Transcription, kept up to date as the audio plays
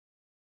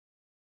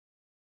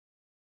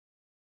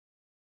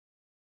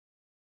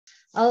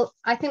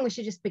I think we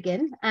should just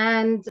begin.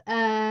 And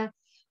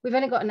we've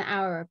only got an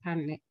hour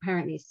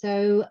apparently.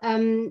 So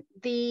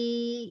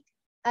the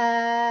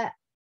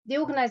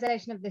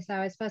organization of this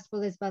hour is, first of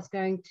all, Isabelle's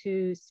going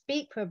to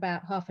speak for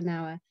about half an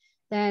hour.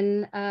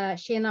 Then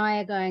she and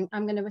I'm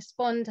going to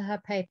respond to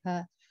her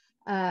paper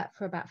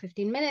for about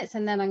 15 minutes,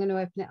 and then I'm going to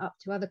open it up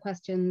to other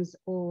questions,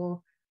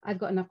 or I've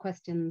got enough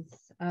questions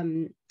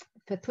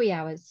for 3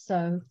 hours.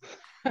 So,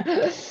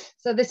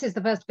 so this is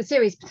the first of a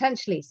series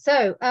potentially.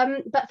 So,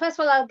 but first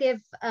of all, I'll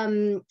give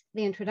the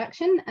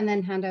introduction and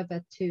then hand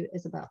over to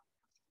Isabelle.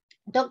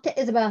 Dr.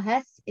 Isabelle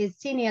Hesse is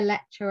Senior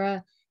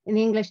Lecturer in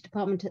the English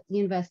Department at the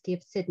University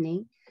of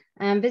Sydney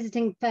and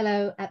visiting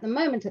fellow at the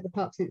moment at the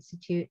Parkes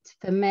Institute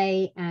for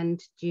May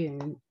and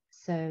June,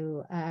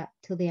 so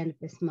till the end of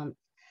this month.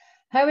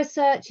 Her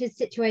research is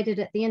situated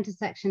at the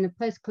intersection of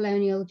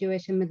post-colonial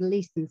Jewish and Middle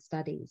Eastern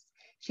studies.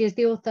 She is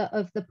the author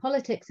of The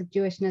Politics of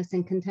Jewishness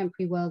in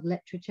Contemporary World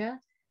Literature,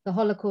 The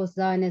Holocaust,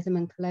 Zionism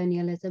and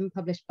Colonialism,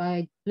 published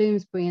by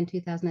Bloomsbury in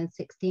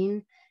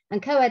 2016,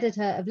 and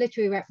co-editor of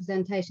Literary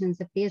Representations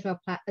of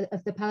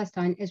the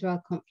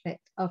Palestine-Israel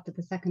conflict after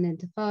the Second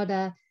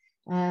Intifada,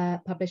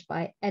 published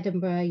by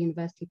Edinburgh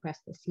University Press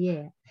this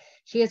year.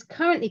 She is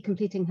currently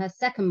completing her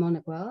second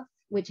monograph,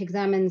 which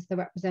examines the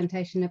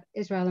representation of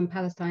Israel and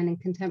Palestine in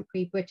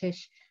contemporary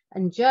British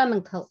and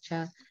German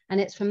culture.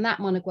 And it's from that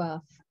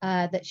monograph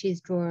that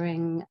she's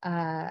drawing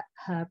her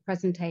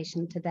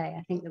presentation today.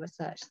 I think the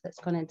research that's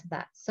gone into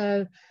that.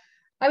 So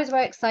I was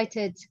very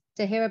excited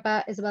to hear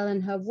about Isabelle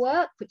and her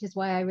work, which is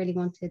why I really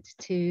wanted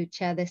to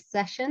chair this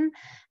session.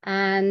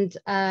 And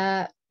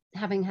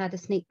having had a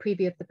sneak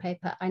preview of the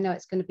paper, I know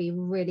it's going to be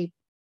really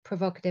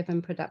provocative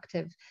and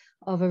productive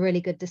of a really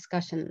good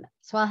discussion.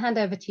 So I'll hand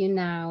over to you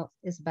now,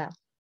 Isabelle.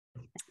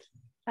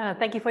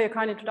 Thank you for your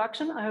kind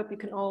introduction. I hope you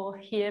can all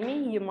hear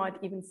me. You might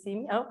even see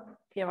me. Oh,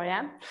 here I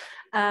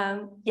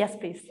am. Yes,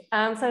 please.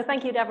 So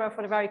thank you, Deborah,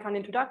 for the very kind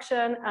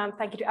introduction.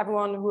 Thank you to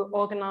everyone who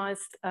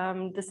organized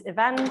this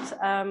event,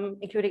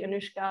 including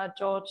Anushka,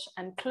 George,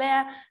 and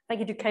Claire. Thank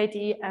you to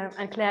Katie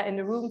and Claire in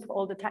the room for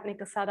all the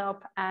technical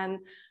setup, and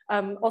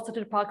also to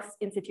the Parkes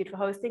Institute for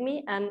hosting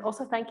me. And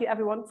also thank you,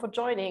 everyone, for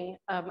joining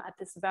at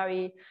this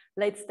very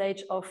late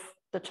stage of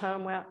the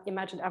term where I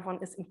imagine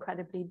everyone is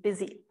incredibly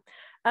busy.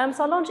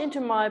 So I'll launch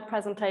into my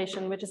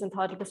presentation, which is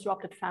entitled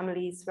Disrupted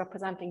Families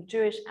Representing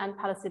Jewish and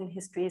Palestinian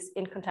Histories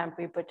in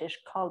Contemporary British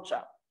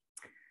Culture.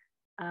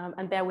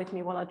 And bear with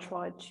me while I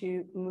try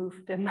to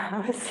move the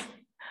mouse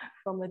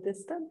from a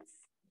distance.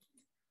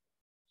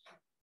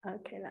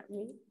 Okay,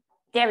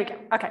 there we go.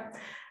 Okay,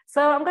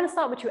 so I'm going to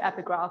start with two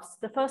epigraphs.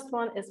 The first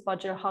one is by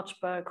Jill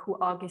Hajaj, who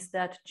argues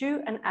that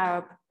Jew and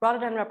Arab, rather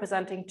than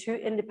representing two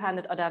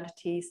independent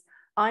identities,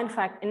 are in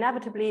fact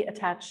inevitably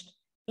attached,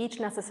 each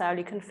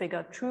necessarily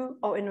configured true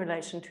or in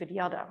relation to the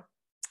other.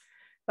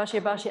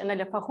 Bashir and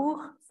Nelia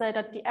Farouk say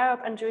that the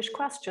Arab and Jewish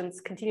questions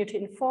continue to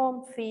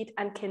inform, feed,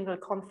 and kindle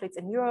conflicts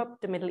in Europe,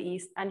 the Middle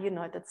East, and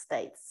United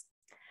States.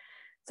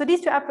 So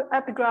these two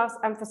epigraphs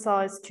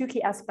emphasize two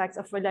key aspects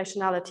of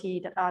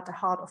relationality that are at the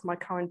heart of my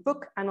current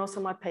book and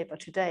also my paper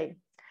today.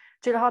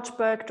 Jill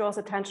Hajaj draws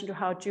attention to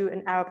how Jew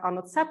and Arab are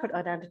not separate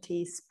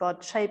identities,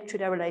 but shaped to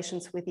their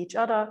relations with each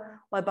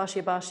other, while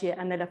Bashir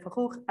and Nelia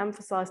Farouk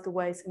emphasize the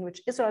ways in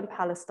which Israel and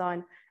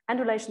Palestine and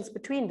relations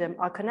between them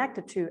are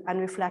connected to and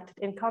reflected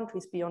in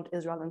countries beyond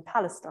Israel and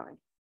Palestine.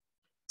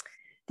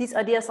 These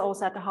ideas are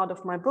also at the heart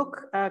of my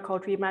book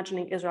called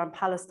Reimagining Israel and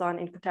Palestine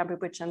in Contemporary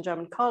British and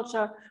German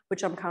Culture,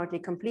 which I'm currently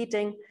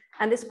completing.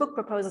 And this book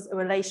proposes a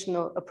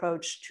relational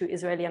approach to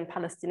Israeli and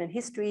Palestinian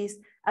histories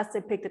as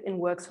depicted in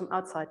works from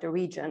outside the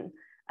region.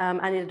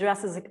 And it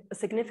addresses a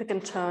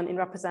significant turn in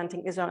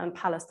representing Israel and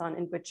Palestine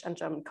in British and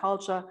German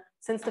culture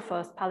since the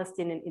first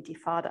Palestinian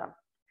Intifada.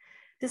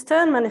 This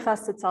turn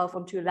manifests itself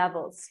on two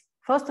levels.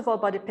 First of all,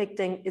 by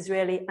depicting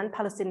Israeli and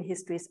Palestinian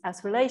histories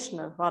as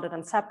relational rather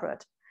than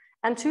separate.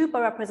 And two, by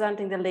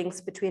representing the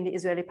links between the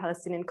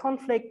Israeli-Palestinian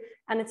conflict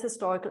and its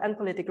historical and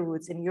political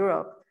roots in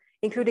Europe,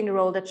 including the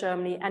role that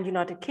Germany and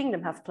United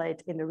Kingdom have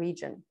played in the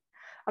region.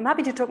 I'm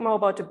happy to talk more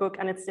about the book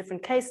and its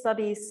different case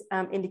studies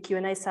in the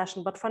Q&A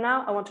session, but for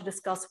now, I want to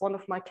discuss one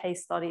of my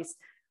case studies,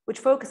 which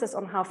focuses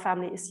on how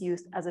family is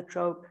used as a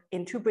trope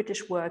in two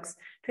British works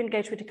to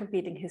engage with the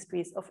competing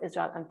histories of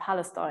Israel and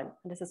Palestine.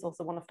 And this is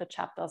also one of the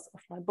chapters of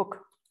my book.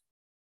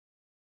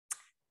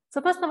 So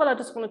first of all, I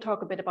just want to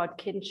talk a bit about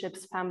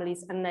kinships,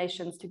 families, and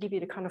nations to give you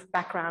the kind of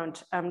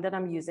background that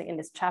I'm using in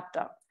this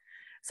chapter.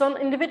 So on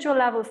an individual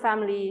level,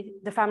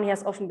 the family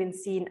has often been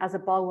seen as a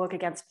bulwark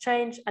against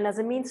change and as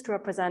a means to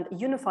represent a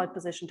unified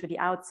position to the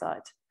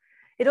outside.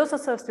 It also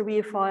serves to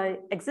reify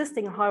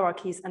existing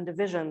hierarchies and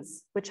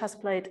divisions, which has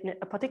played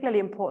a particularly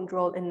important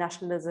role in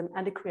nationalism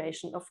and the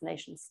creation of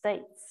nation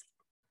states.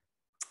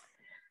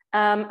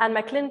 And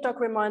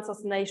McClintock reminds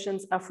us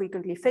nations are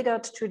frequently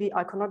figured through the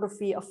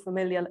iconography of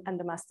familial and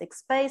domestic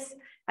space,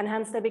 and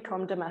hence they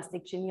become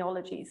domestic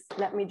genealogies.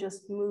 Let me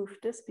just move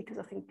this because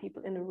I think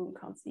people in the room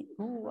can't see.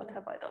 Ooh, what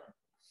have I done?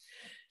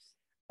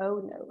 Oh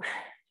no.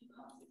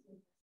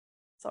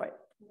 Sorry.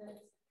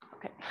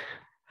 Okay.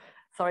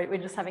 Sorry, we're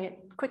just having a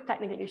quick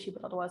technical issue,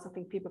 but otherwise I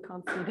think people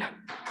can't see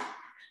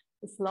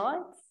the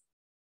slides.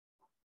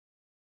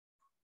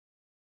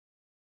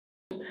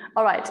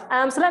 All right,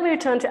 so let me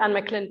return to Anne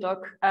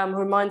McClintock, who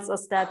reminds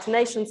us that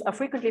nations are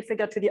frequently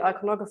figured through the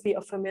iconography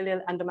of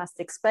familial and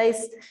domestic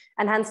space,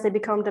 and hence they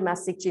become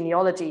domestic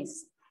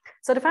genealogies.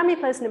 So the family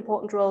plays an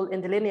important role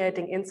in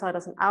delineating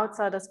insiders and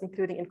outsiders,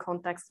 including in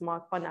contexts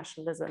marked by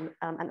nationalism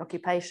and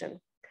occupation.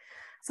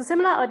 So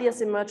similar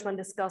ideas emerge when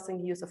discussing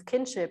the use of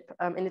kinship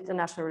in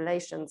international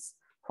relations.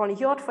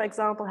 Hajaj, for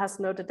example, has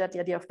noted that the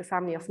idea of the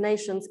family of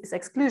nations is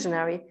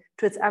exclusionary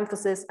to its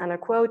emphasis, and I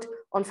quote,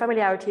 on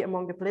familiarity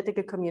among the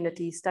political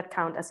communities that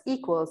count as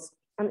equals,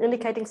 and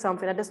indicating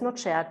something that is not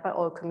shared by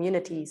all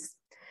communities.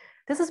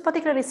 This is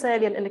particularly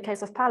salient in the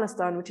case of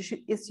Palestine, which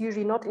is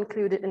usually not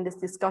included in these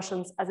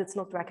discussions as it's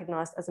not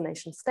recognized as a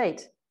nation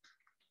state.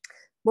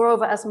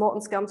 Moreover, as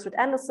Morton Scumswood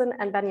Anderson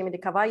and Benjamin de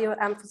Carvalho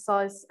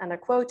emphasize, and I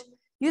quote,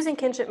 using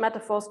kinship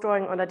metaphors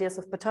drawing on ideas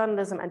of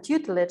paternalism and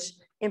tutelage,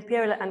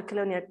 imperial and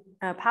colonial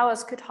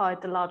powers could hide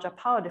the larger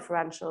power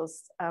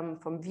differentials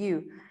from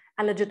view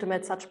and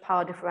legitimate such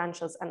power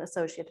differentials and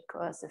associated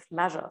coercive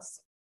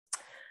measures.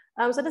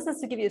 So this is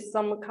to give you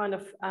some kind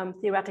of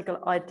theoretical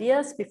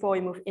ideas before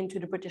we move into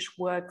the British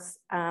works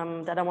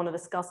that I want to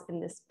discuss in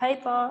this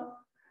paper,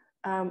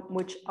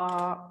 which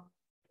are,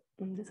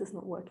 this is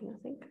not working,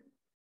 I think.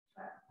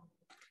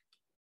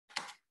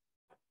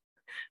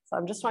 So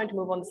I'm just trying to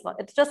move on the slide.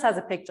 It just has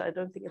a picture. I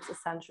don't think it's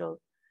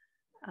essential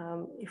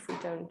if we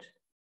don't.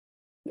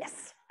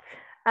 Yes.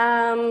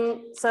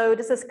 So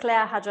this is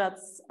Claire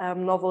Hajaj's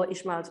novel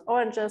Ishmael's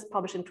Oranges,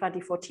 published in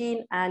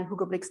 2014, and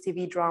Hugo Blick's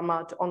TV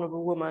drama The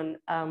Honourable Woman,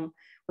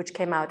 which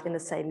came out in the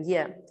same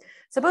year.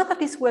 So both of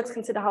these works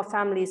consider how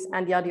families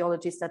and the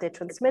ideologies that they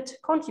transmit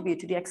contribute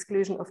to the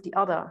exclusion of the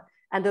other,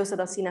 and those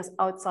that are seen as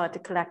outside the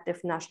collective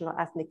national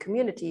ethnic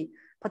community,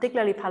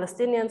 particularly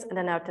Palestinians and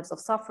their narratives of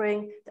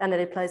suffering and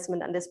their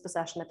displacement and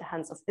dispossession at the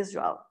hands of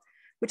Israel,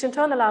 which in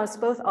turn allows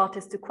both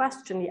artists to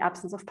question the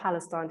absence of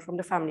Palestine from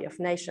the family of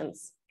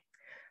nations.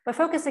 By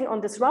focusing on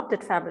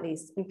disrupted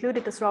families,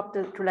 including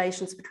disrupted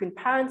relations between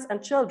parents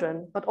and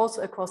children, but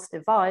also across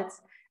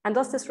divides, and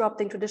thus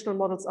disrupting traditional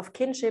models of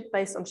kinship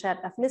based on shared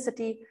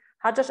ethnicity,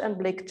 Hajaj and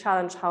Blick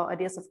challenge how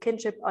ideas of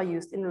kinship are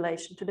used in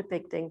relation to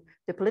depicting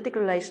the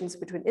political relations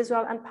between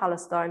Israel and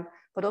Palestine,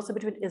 but also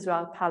between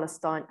Israel,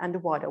 Palestine, and the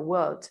wider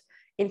world,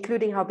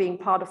 including how being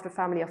part of the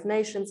family of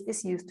nations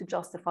is used to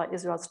justify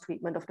Israel's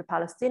treatment of the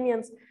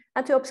Palestinians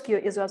and to obscure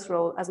Israel's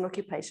role as an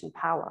occupation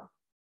power.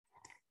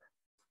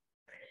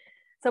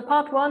 So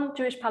part one,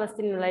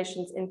 Jewish-Palestinian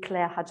relations in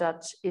Claire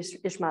Hajaj,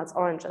 Ishmael's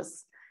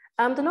Oranges.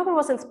 The novel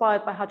was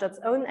inspired by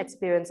Hajaj's own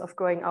experience of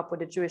growing up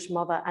with a Jewish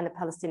mother and a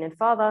Palestinian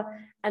father,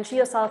 and she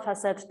herself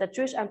has said that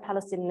Jewish and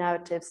Palestinian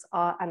narratives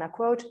are, and I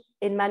quote,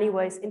 in many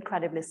ways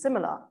incredibly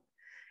similar.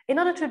 In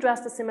order to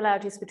address the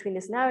similarities between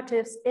these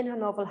narratives, in her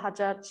novel,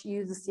 Hajaj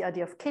uses the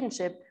idea of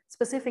kinship,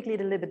 specifically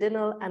the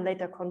libidinal and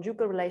later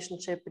conjugal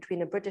relationship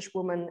between a British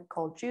woman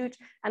called Jude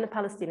and a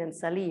Palestinian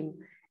Salim,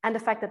 and the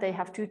fact that they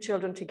have two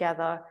children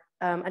together,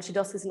 and she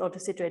does this in order to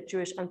situate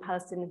Jewish and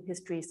Palestinian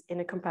histories in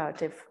a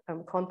comparative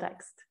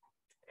context.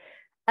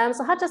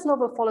 So Hajaj's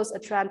novel follows a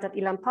trend that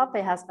Ilan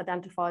Pappé has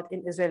identified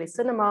in Israeli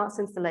cinema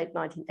since the late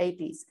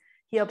 1980s.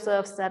 He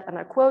observes that, and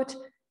I quote,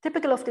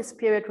 typical of this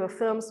period were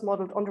films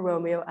modeled on the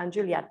Romeo and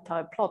Juliet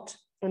type plot,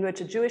 in which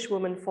a Jewish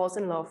woman falls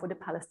in love with a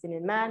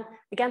Palestinian man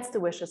against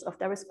the wishes of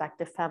their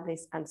respective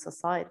families and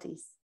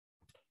societies.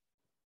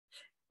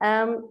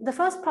 The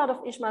first part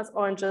of Ishmael's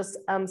Oranges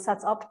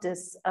sets up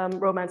this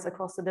romance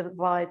across the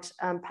divide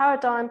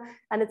paradigm,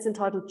 and it's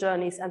entitled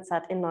Journeys and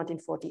set in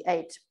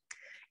 1948.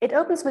 It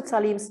opens with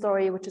Salim's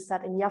story, which is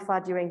set in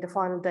Jaffa during the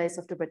final days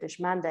of the British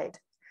Mandate.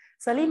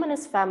 Salim and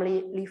his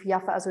family leave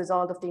Jaffa as a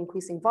result of the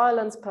increasing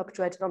violence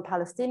perpetrated on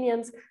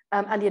Palestinians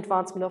and the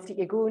advancement of the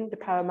Irgun, the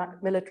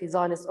paramilitary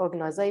Zionist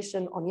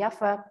organization on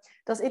Jaffa,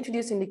 thus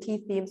introducing the key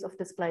themes of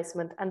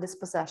displacement and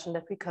dispossession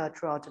that recur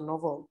throughout the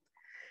novel.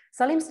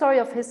 Salim's story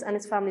of his and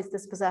his family's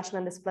dispossession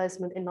and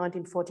displacement in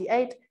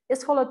 1948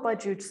 is followed by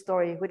Jude's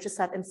story, which is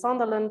set in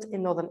Sunderland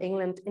in Northern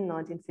England in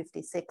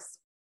 1956.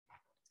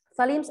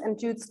 Salim's and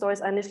Jude's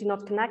stories are initially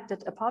not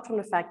connected, apart from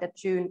the fact that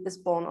Jude is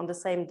born on the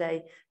same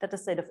day that the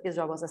state of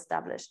Israel was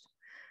established.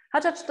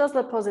 Hajaj does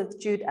not posit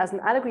Jude as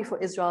an allegory for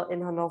Israel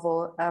in her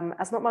novel,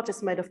 as not much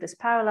is made of this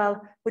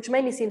parallel, which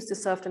mainly seems to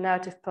serve the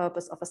narrative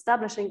purpose of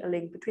establishing a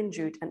link between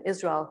Jude and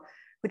Israel,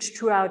 which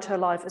throughout her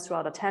life is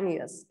rather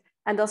tenuous,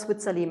 and thus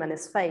with Salim and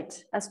his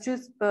fate, as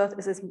Jude's birth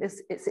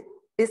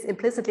is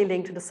implicitly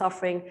linked to the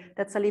suffering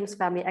that Salim's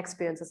family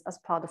experiences as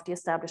part of the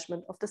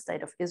establishment of the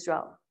state of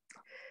Israel.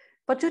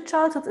 But Jude's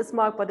childhood is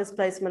marked by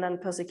displacement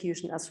and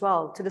persecution as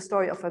well, to the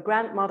story of her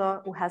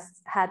grandmother, who has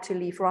had to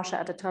leave Russia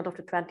at the turn of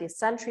the 20th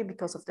century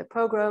because of the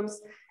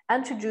pogroms,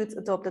 and to Jude's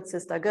adopted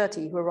sister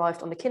Gertie, who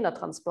arrived on the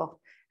Kindertransport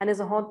and is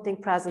a haunting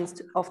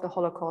presence of the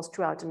Holocaust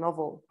throughout the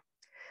novel.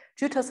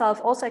 Jude herself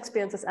also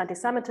experiences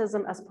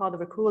anti-Semitism as part of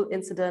a cruel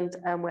incident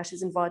where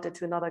she's invited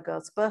to another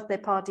girl's birthday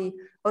party,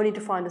 only to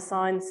find a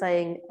sign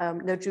saying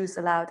no Jews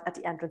allowed at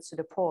the entrance to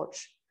the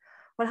porch.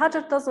 While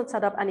Hajaj does not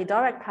set up any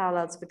direct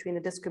parallels between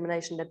the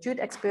discrimination that Jude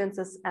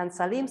experiences and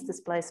Salim's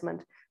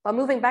displacement, by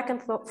moving back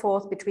and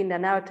forth between their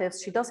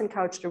narratives, she does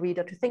encourage the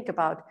reader to think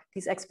about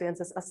these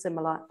experiences as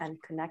similar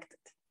and connected.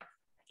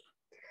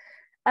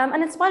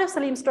 And in spite of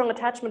Salim's strong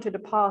attachment to the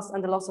past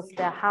and the loss of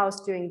their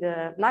house during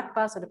the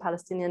Nakba, so the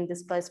Palestinian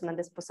displacement and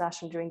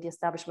dispossession during the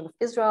establishment of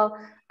Israel,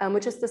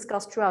 which is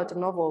discussed throughout the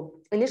novel,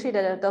 initially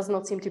there does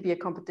not seem to be a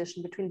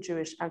competition between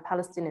Jewish and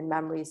Palestinian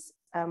memories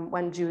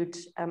when Jude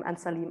and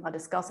Salim are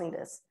discussing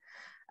this.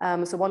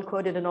 So one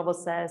quote in the novel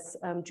says,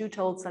 Jude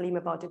told Salim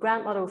about the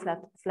grandmother who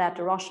fled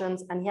the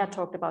Russians, and he had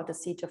talked about the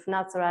siege of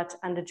Nazareth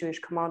and the Jewish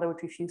commander who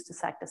refused to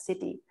sack the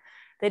city.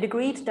 They'd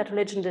agreed that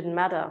religion didn't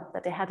matter,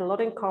 that they had a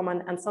lot in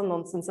common and some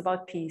nonsense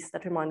about peace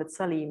that reminded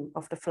Salim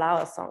of the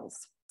flower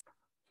songs.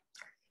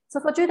 So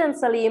for Jude and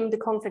Salim, the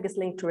conflict is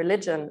linked to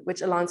religion,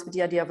 which aligns with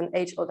the idea of an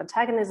age-old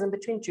antagonism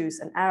between Jews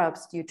and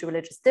Arabs due to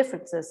religious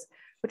differences,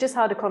 which is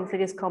how the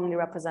conflict is commonly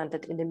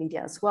represented in the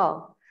media as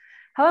well.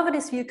 However,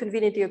 this view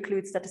conveniently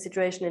occludes that the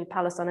situation in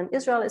Palestine and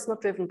Israel is not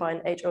driven by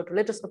an age-old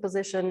religious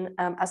opposition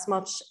as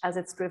much as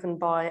it's driven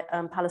by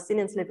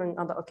Palestinians living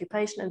under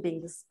occupation and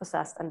being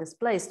dispossessed and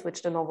displaced,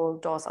 which the novel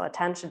draws our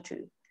attention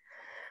to.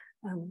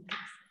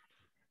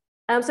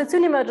 So it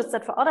soon emerges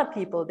that for other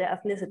people, their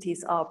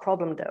ethnicities are a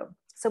problem though.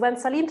 So when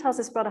Salim tells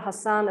his brother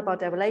Hassan about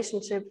their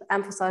relationship,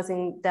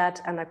 emphasizing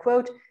that, and I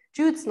quote,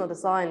 Jude's not a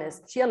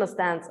Zionist, she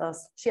understands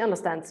us, she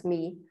understands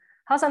me,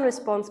 Hassan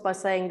responds by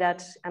saying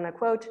that, and I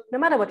quote, no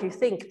matter what you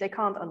think, they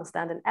can't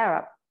understand an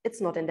Arab. It's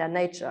not in their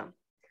nature.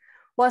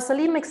 While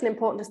Salim makes an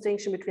important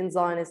distinction between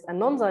Zionist and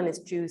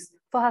non-Zionist Jews,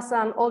 for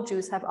Hassan, all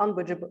Jews have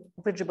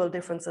unbridgeable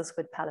differences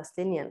with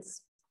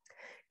Palestinians.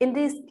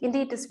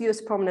 Indeed, this view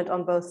is prominent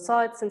on both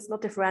sides, since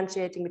not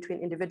differentiating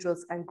between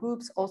individuals and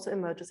groups also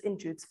emerges in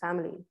Jude's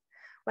family.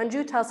 When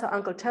Jude tells her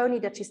uncle Tony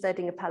that she's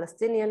dating a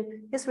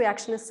Palestinian, his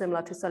reaction is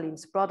similar to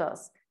Salim's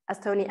brother's, as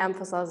Tony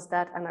emphasizes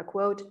that, and I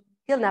quote,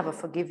 he'll never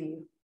forgive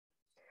you.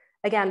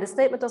 Again, the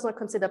statement does not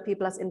consider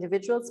people as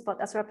individuals, but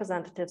as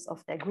representatives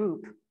of their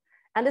group.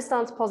 And this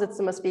stance posits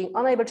them as being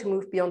unable to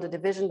move beyond the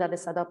division that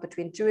is set up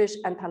between Jewish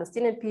and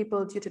Palestinian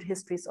people due to the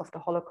histories of the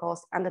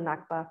Holocaust and the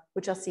Nakba,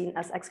 which are seen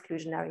as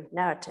exclusionary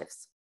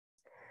narratives.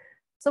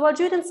 So while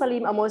Jude and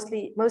Salim are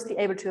mostly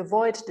able to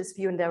avoid this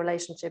view in their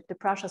relationship, the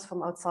pressures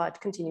from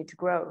outside continue to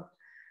grow.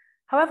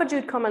 However,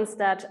 Jude comments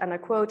that, and I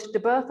quote, the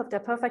birth of their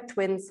perfect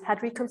twins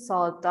had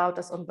reconciled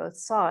doubters on both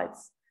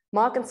sides.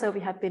 Mark and Sophie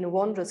had been a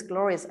wondrous,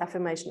 glorious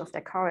affirmation of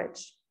their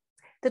courage.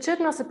 The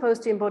children are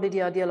supposed to embody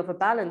the ideal of a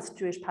balanced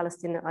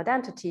Jewish-Palestinian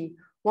identity,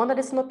 one that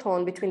is not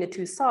torn between the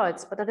two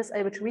sides, but that is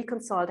able to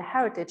reconcile the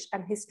heritage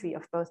and history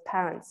of both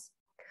parents.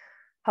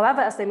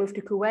 However, as they move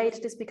to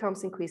Kuwait, this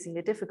becomes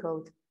increasingly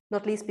difficult,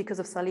 not least because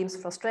of Salim's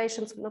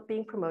frustrations with not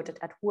being promoted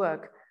at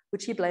work,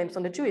 which he blames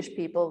on the Jewish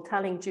people,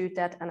 telling Jude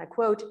that, and I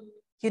quote,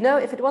 you know,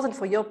 if it wasn't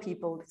for your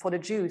people, for the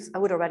Jews, I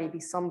would already be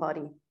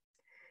somebody.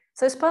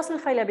 So his personal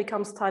failure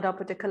becomes tied up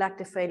with the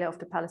collective failure of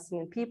the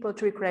Palestinian people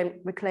to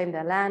reclaim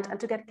their land and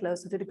to get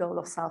closer to the goal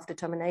of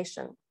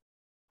self-determination.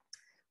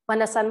 When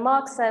their son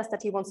Mark says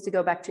that he wants to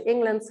go back to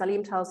England,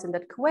 Salim tells him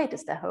that Kuwait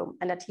is their home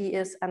and that he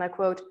is, and I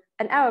quote,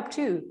 an Arab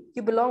too,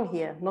 you belong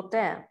here, not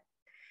there.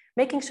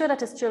 Making sure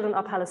that his children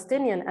are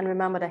Palestinian and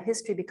remember their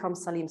history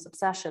becomes Salim's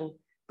obsession,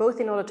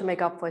 both in order to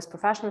make up for his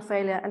professional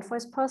failure and for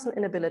his personal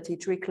inability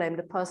to reclaim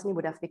the person he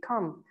would have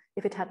become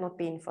if it had not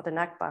been for the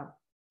Nakba.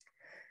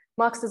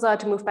 Mark's desire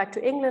to move back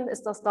to England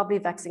is thus doubly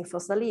vexing for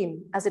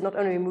Salim, as it not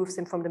only removes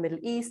him from the Middle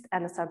East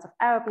and a sense of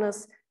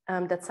Arabness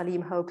that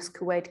Salim hopes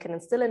Kuwait can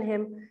instill in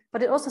him,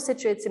 but it also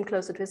situates him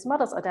closer to his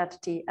mother's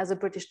identity as a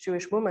British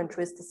Jewish woman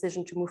through his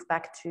decision to move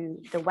back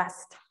to the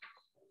West.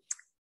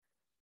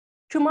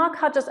 To Mark,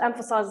 Hajaj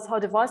emphasizes how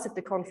divisive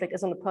the conflict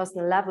is on a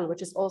personal level,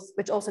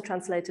 which also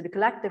translates to the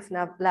collective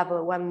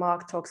level when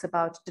Mark talks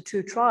about the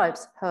two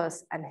tribes,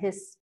 hers and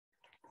his.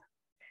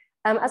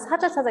 As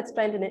Hajaj has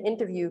explained in an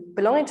interview,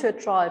 belonging to a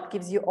tribe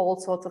gives you all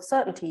sorts of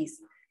certainties.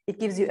 It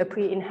gives you a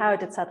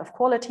pre-inherited set of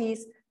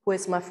qualities. Who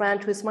is my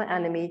friend? Who is my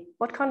enemy?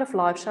 What kind of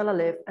life shall I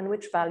live? And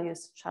which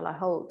values shall I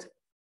hold?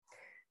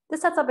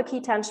 This sets up a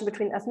key tension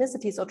between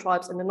ethnicities or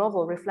tribes in the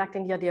novel,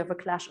 reflecting the idea of a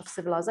clash of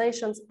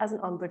civilizations as an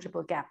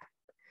unbridgeable gap.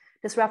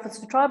 This reference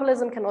to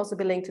tribalism can also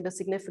be linked to the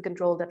significant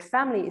role that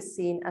family is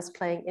seen as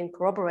playing in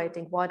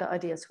corroborating wider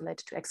ideas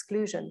related to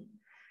exclusion.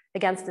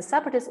 Against the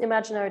separatist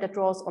imaginary that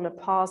draws on a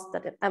past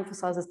that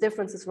emphasizes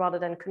differences rather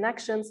than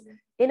connections,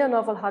 in her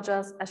novel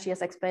Hajaj, as she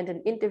has explained in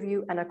an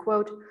interview, and I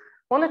quote,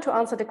 wanted to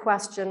answer the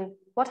question,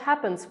 what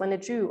happens when a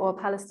Jew or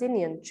a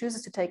Palestinian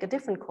chooses to take a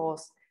different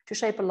course to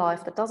shape a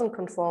life that doesn't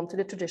conform to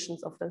the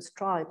traditions of those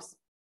tribes?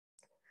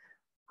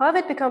 However,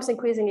 it becomes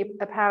increasingly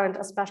apparent,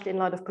 especially in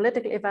light of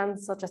political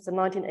events such as the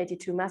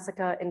 1982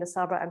 massacre in the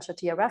Sabra and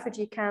Shatila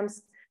refugee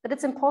camps, that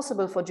it's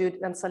impossible for Jude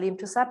and Salim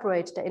to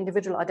separate their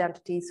individual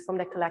identities from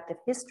their collective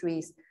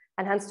histories,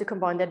 and hence to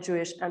combine their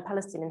Jewish and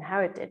Palestinian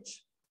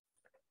heritage.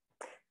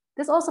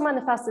 This also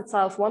manifests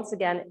itself once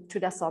again to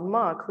their son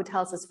Mark, who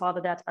tells his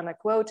father that, and I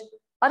quote,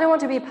 I don't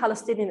want to be a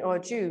Palestinian or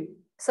a Jew.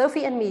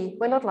 Sophie and me,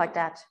 we're not like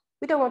that.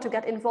 We don't want to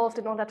get involved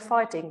in all that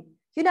fighting.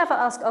 You never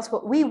ask us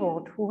what we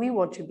want, who we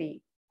want to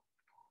be.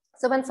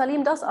 So when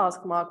Salim does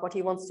ask Mark what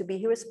he wants to be,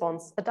 he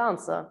responds, a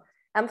dancer,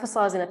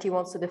 emphasizing that he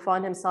wants to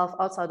define himself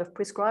outside of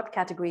prescribed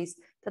categories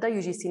that are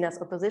usually seen as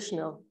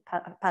oppositional,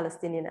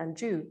 Palestinian and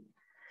Jew.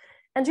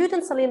 And Jude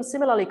and Salim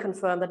similarly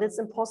confirm that it's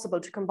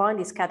impossible to combine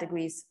these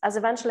categories, as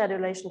eventually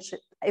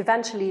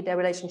their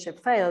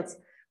relationship fails,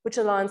 which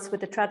aligns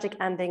with the tragic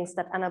endings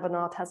that Anna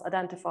Bernard has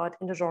identified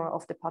in the genre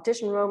of the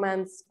partition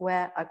romance,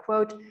 where, I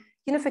quote,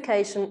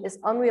 unification is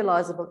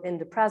unrealizable in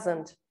the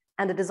present,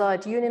 and the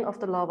desired union of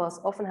the lovers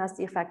often has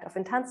the effect of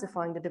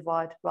intensifying the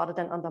divide rather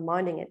than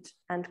undermining it,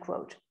 end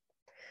quote.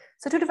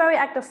 So to the very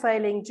act of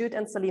failing, Jude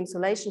and Salim's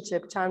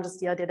relationship challenges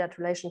the idea that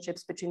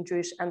relationships between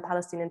Jewish and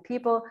Palestinian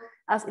people,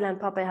 as Ilan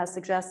Pape has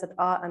suggested,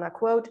 are, and I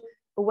quote,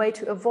 a way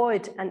to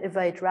avoid and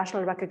evade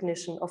rational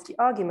recognition of the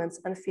arguments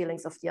and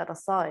feelings of the other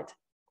side.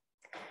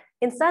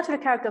 Instead, to the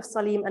character of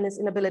Salim and his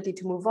inability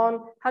to move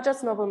on,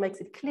 Hajaj's novel makes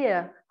it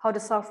clear how the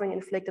suffering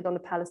inflicted on the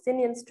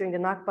Palestinians during the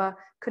Nakba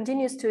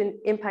continues to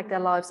impact their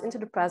lives into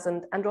the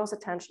present and draws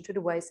attention to the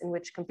ways in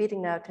which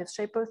competing narratives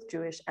shape both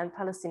Jewish and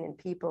Palestinian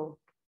people.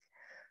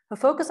 Her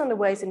focus on the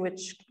ways in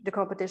which the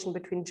competition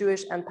between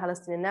Jewish and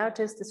Palestinian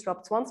narratives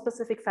disrupts one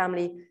specific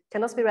family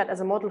can thus be read as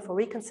a model for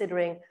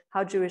reconsidering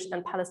how Jewish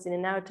and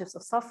Palestinian narratives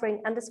of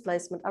suffering and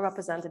displacement are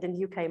represented in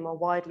the UK more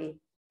widely.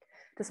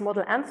 This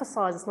model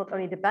emphasizes not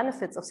only the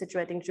benefits of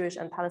situating Jewish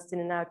and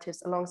Palestinian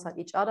narratives alongside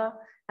each other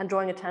and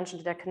drawing attention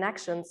to their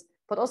connections,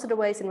 but also the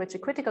ways in which a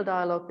critical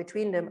dialogue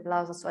between them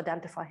allows us to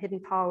identify hidden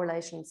power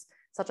relations,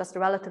 such as the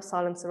relative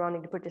silence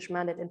surrounding the British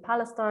mandate in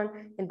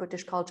Palestine, in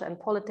British culture and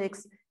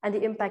politics, and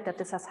the impact that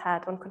this has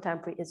had on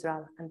contemporary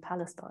Israel and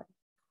Palestine.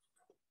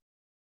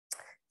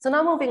 So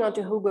now moving on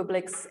to Hugo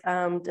Blick's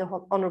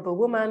The Honourable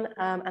Woman,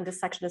 and this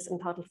section is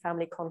entitled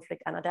Family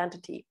Conflict and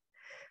Identity.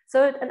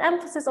 So an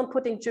emphasis on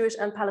putting Jewish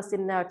and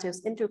Palestinian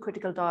narratives into a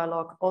critical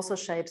dialogue also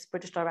shapes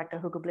British director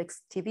Hugo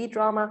Blick's TV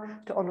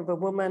drama, The Honourable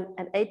Woman,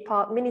 an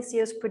 8-part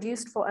miniseries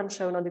produced for and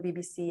shown on the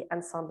BBC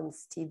and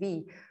Sundance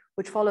TV,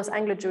 which follows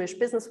Anglo-Jewish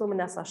businesswoman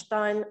Nessa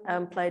Stein,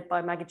 played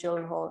by Maggie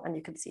Gyllenhaal, and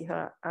you can see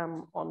her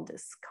on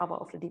this cover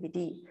of the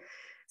DVD.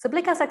 So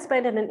Blick has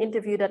explained in an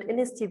interview that in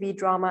his TV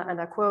drama, and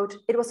I quote,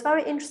 "It was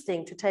very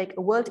interesting to take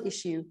a world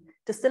issue,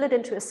 distill it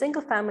into a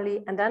single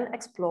family, and then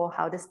explore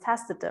how this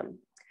tested them."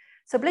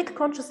 So Blick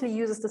consciously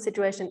uses the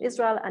situation in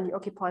Israel and the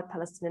occupied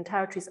Palestinian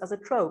territories as a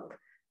trope,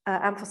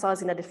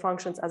 emphasizing that it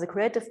functions as a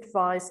creative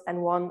device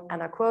and one,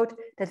 and I quote,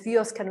 that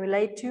viewers can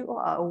relate to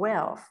or are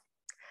aware of.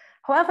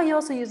 However, he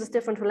also uses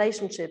different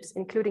relationships,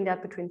 including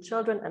that between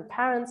children and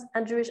parents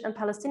and Jewish and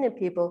Palestinian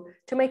people,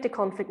 to make the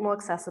conflict more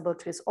accessible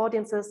to his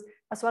audiences,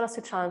 as well as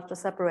to challenge the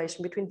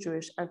separation between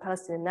Jewish and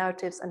Palestinian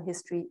narratives and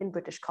history in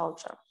British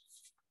culture.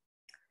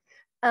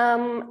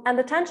 And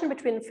the tension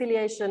between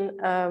affiliation,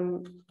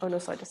 oh no,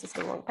 sorry, this is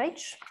the wrong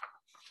page.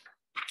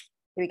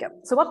 Here we go.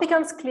 So what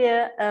becomes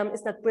clear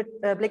is that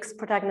Blick's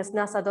protagonist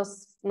Nessa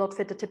does not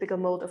fit the typical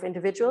mold of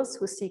individuals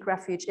who seek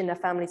refuge in their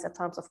families at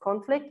times of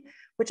conflict,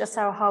 which, as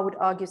Sarah Harwood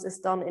argues, is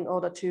done in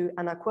order to,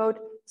 and I quote,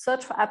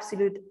 search for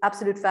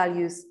absolute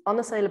values,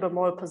 unassailable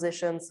moral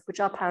positions, which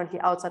are apparently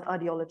outside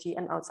ideology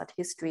and outside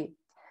history.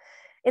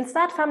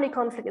 Instead, family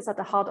conflict is at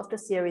the heart of the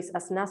series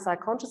as Nessa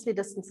consciously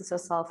distances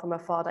herself from her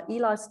father,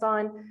 Eli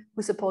Stein,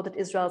 who supported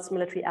Israel's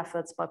military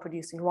efforts by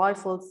producing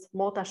rifles,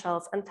 mortar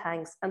shells, and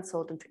tanks and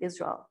sold them to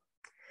Israel.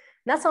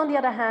 Nessa, on the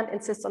other hand,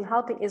 insists on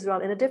helping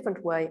Israel in a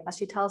different way, as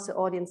she tells the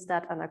audience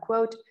that, and I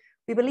quote,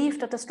 "We believe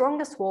that the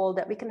strongest wall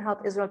that we can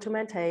help Israel to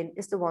maintain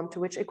is the one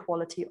to which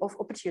equality of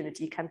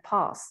opportunity can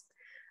pass."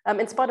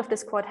 In spite of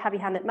this quite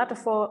heavy-handed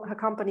metaphor, her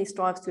company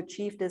strives to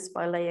achieve this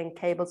by laying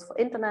cables for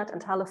internet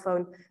and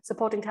telephone,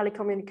 supporting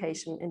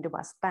telecommunication in the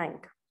West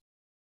Bank.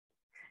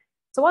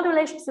 So while the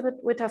relationship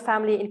with her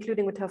family,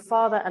 including with her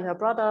father and her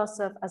brother,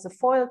 serve as a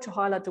foil to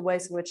highlight the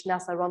ways in which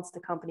Nessa runs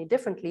the company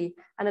differently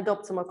and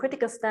adopts a more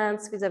critical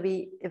stance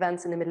vis-a-vis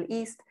events in the Middle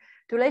East,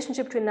 the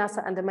relationship between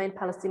Nessa and the main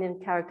Palestinian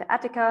character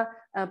Attica,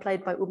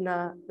 played by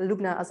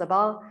Lubna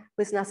Isabelle,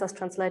 who is Nessa's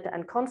translator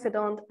and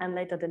confidant, and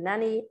later the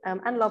nanny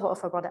and lover of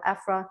her brother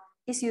Afra,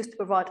 is used to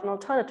provide an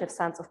alternative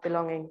sense of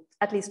belonging,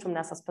 at least from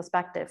Nessa's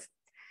perspective.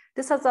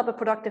 This sets up a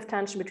productive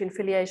tension between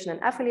filiation and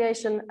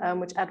affiliation,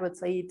 which Edward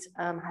Said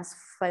has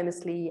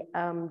famously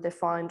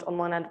defined on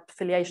one hand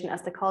filiation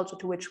as the culture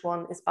to which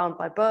one is bound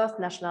by birth,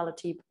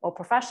 nationality, or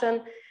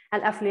profession,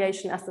 and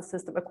affiliation as the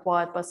system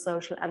acquired by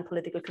social and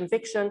political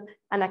conviction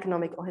and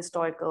economic or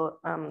historical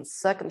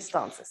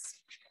circumstances.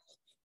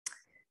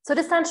 So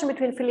this tension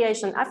between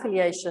filiation and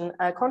affiliation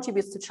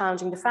contributes to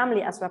challenging the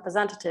family as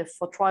representative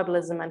for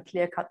tribalism and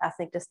clear-cut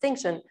ethnic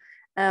distinctions,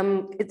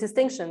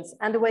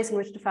 and the ways in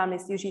which the family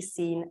is usually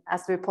seen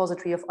as the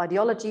repository of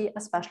ideology,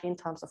 especially in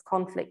times of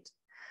conflict.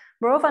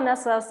 Moreover,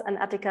 Nessa's and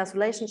Attica's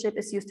relationship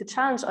is used to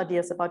challenge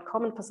ideas about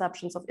common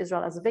perceptions of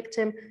Israel as a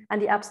victim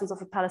and the absence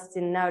of a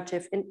Palestinian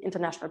narrative in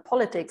international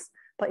politics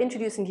by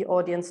introducing the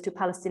audience to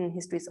Palestinian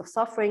histories of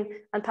suffering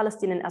and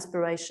Palestinian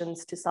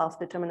aspirations to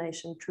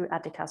self-determination through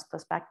Attica's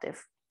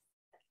perspective.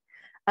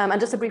 And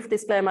just a brief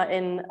disclaimer,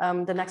 in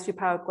the next few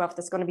paragraphs,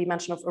 there's going to be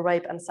mention of a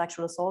rape and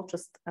sexual assault,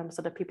 just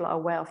so that people are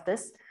aware of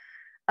this.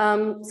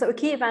 So a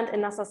key event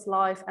in Nassa's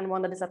life, and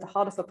one that is at the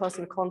heart of her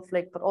personal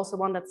conflict, but also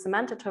one that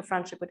cemented her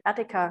friendship with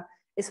Attica,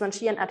 is when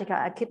she and Attica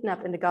are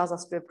kidnapped in the Gaza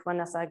Strip when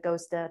Nassa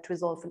goes there to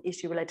resolve an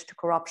issue related to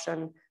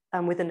corruption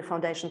within the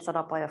foundation set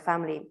up by her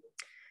family.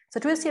 So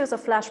through a series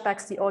of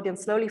flashbacks, the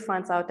audience slowly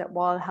finds out that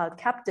while held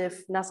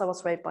captive, Nassa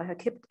was raped by her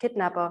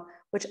kidnapper,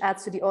 which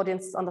adds to the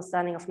audience's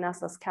understanding of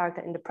Nassa's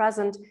character in the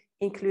present,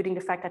 including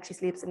the fact that she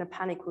sleeps in a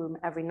panic room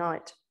every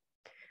night.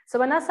 So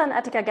when Nassa and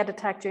Attica get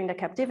attacked during their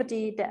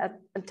captivity, the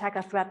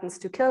attacker threatens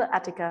to kill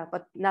Attica,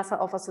 but Nassa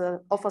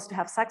offers to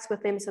have sex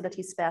with him so that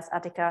he spares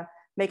Attica,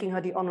 making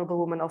her the Honourable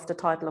Woman of the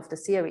title of the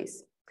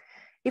series.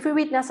 If we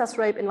read Nassa's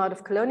rape in light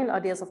of colonial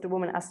ideas of the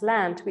woman as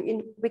land,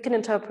 we can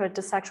interpret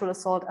the sexual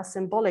assault as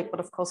symbolic, but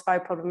of course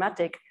very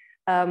problematic,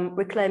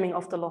 reclaiming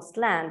of the lost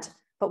land,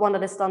 but one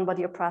that is done by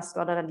the oppressed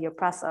rather than the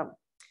oppressor.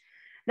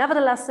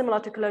 Nevertheless, similar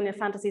to colonial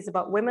fantasies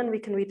about women, we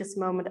can read this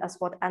moment as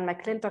what Anne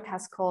McClintock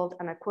has called,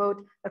 and I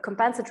quote, a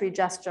compensatory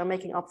gesture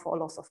making up for a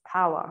loss of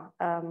power.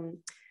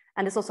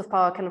 And this loss of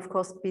power can, of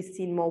course, be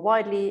seen more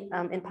widely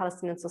in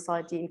Palestinian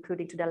society,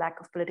 including to the lack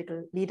of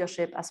political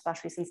leadership,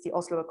 especially since the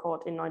Oslo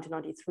Accord in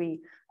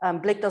 1993.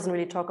 Blick doesn't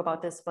really talk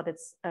about this, but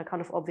it's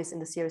kind of obvious in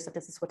the series that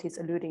this is what he's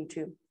alluding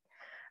to.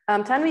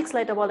 10 weeks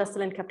later, while they're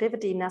still in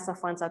captivity, Nassa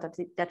finds out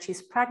that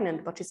she's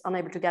pregnant, but she's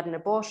unable to get an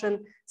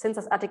abortion, since,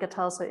 as Attica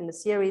tells her in the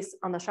series,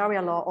 under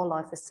Sharia law, all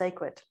life is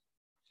sacred.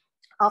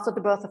 After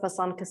the birth of her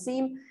son,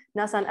 Qasim,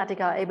 Nassa and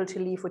Attica are able to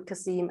leave with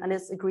Qasim, and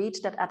it's agreed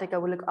that Attica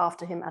will look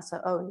after him as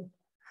her own.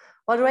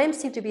 While the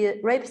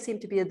rape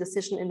seemed to be a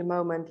decision in the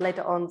moment,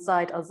 later on,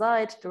 Zaid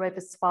al-Zaid, the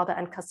rapist's father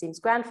and Qasim's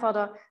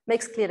grandfather,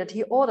 makes clear that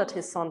he ordered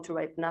his son to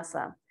rape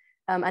Nassa.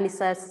 And he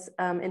says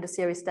in the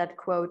series that,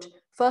 quote,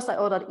 first I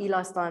ordered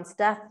Eli Stein's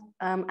death,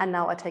 and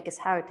now I take his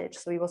heritage.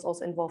 So he was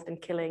also involved in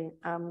killing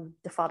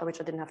the father,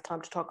 which I didn't have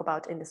time to talk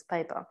about in this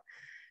paper.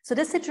 So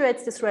this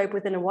situates this rape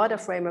within a wider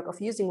framework of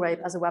using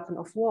rape as a weapon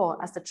of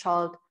war, as the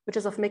child, which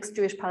is of mixed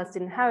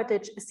Jewish-Palestinian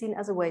heritage, is seen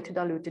as a way to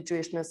dilute the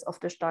Jewishness of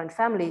the Stein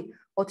family,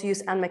 or to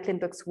use Anne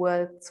McClintock's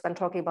words when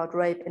talking about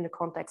rape in the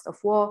context of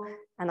war,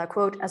 and I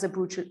quote, as a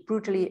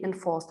brutally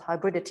enforced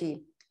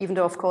hybridity, even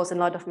though, of course, in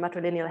light of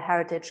matrilineal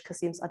heritage,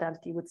 Qasim's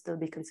identity would still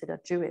be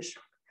considered Jewish.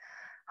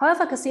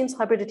 However, Qasim's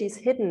hybridity is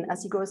hidden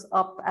as he grows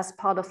up as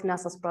part of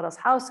Nassa's brother's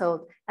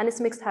household, and his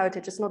mixed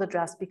heritage is not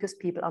addressed because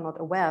people are not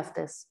aware of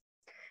this.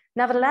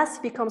 Nevertheless,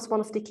 he becomes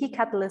one of the key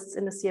catalysts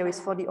in the series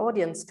for the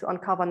audience to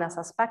uncover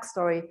Nassa's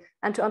backstory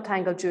and to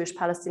untangle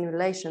Jewish-Palestinian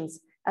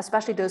relations,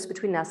 especially those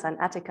between Nassa and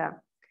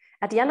Attica.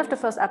 At the end of the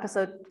first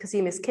episode,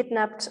 Qasim is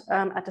kidnapped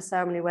at the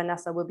ceremony where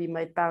Nassa will be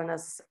made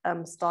Baroness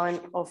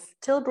Stein of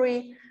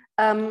Tilbury.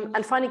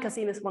 And finding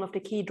Qasim is one of the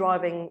key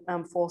driving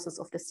forces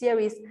of the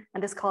series.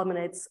 And this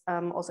culminates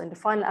also in the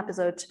final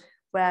episode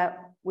where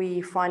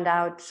we find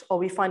out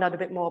a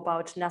bit more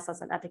about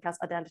Nassa's and Attica's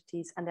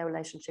identities and their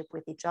relationship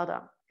with each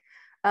other.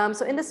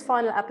 So in this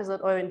final episode,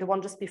 or in the one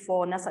just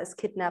before, Nassa is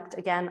kidnapped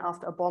again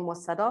after a bomb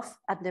was set off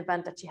at an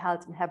event that she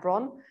held in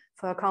Hebron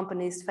for her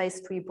company's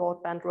Phase 3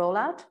 broadband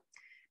rollout.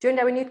 During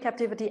their renewed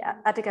captivity,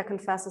 Attica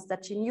confesses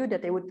that she knew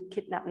that they would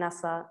kidnap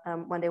Nassa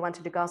when they went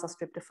to the Gaza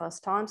Strip the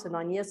first time, so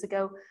 9 years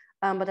ago,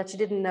 but that she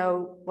didn't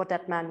know what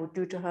that man would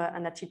do to her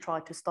and that she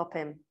tried to stop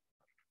him.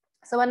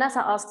 So when Nassa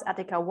asks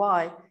Attica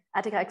why,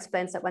 Attica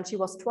explains that when she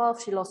was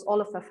 12, she lost all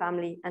of her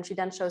family, and she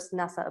then shows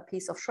Nassa a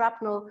piece of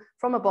shrapnel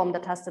from a bomb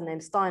that has the name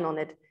Stein on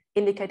it,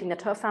 indicating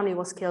that her family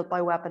was killed by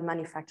a weapon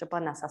manufactured by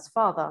Nassa's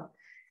father,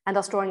 and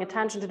thus drawing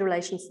attention to the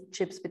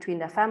relationships between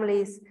their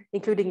families,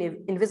 including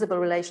the invisible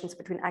relations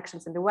between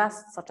actions in the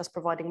West, such as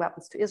providing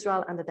weapons to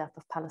Israel and the death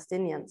of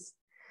Palestinians.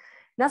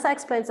 Nassa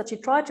explains that she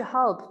tried to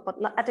help, but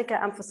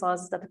Attica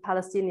emphasizes that the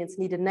Palestinians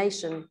need a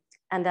nation,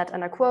 and that,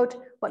 and I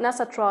quote, what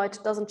Nassa tried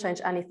doesn't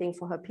change anything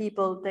for her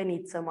people, they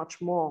need so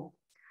much more.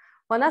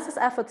 While Nassa's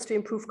efforts to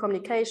improve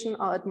communication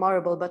are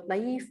admirable but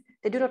naive,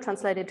 they do not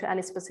translate into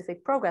any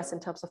specific progress in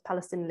terms of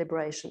Palestinian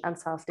liberation and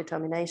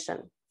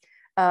self-determination.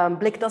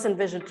 Blick does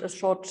envision a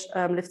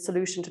short-lived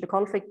solution to the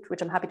conflict,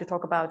 which I'm happy to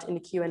talk about in the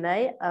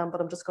Q&A, but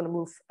I'm just going to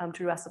move to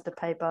the rest of the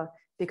paper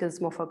because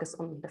it's more focused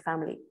on the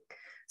family.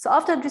 So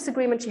after a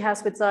disagreement she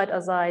has with Zaid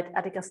al-Zaid,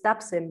 Attica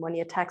stabs him when he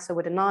attacks her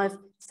with a knife,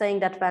 saying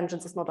that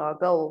vengeance is not our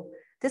goal.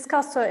 This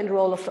casts her in the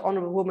role of the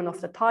Honourable Woman of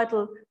the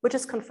title, which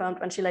is confirmed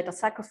when she later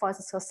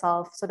sacrifices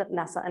herself so that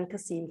Nassa and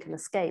Qasim can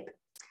escape.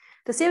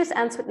 The series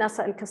ends with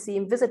Nassa and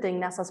Qasim visiting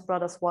Nassa's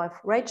brother's wife,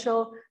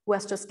 Rachel, who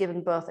has just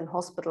given birth in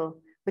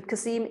hospital, with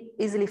Qasim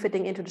easily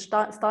fitting into the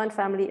Stein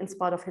family in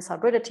spite of his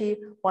hybridity,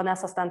 while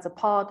Nassa stands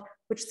apart,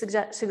 which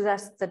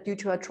suggests that due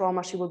to her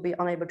trauma, she will be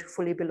unable to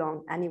fully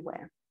belong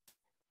anywhere.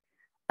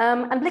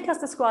 And Blick has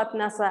described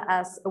Nessa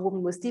as a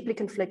woman who is deeply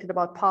conflicted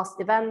about past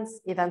events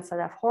that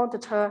have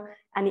haunted her,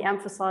 and he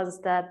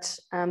emphasizes that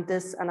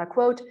this, and I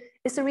quote,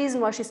 is the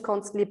reason why she's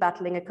constantly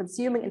battling a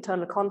consuming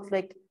internal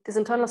conflict, this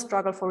internal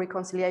struggle for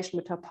reconciliation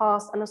with her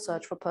past and a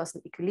search for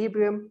personal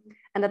equilibrium,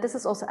 and that this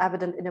is also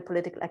evident in her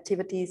political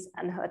activities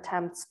and her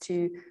attempts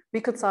to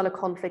reconcile a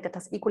conflict that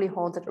has equally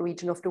haunted a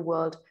region of the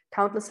world,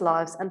 countless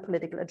lives and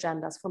political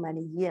agendas for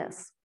many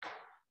years.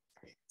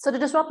 So the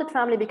disrupted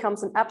family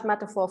becomes an apt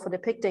metaphor for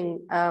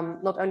depicting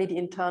not only the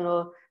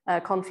internal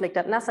conflict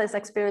that Nessa is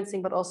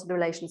experiencing, but also the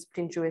relations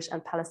between Jewish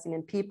and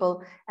Palestinian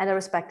people and their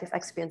respective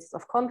experiences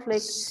of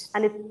conflict.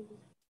 And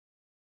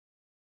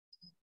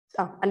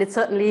it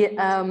certainly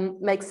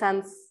makes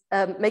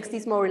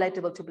these more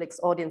relatable to Blick's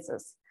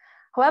audiences.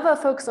 However, a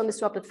focus on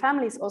disrupted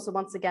families also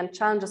once again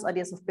challenges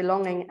ideas of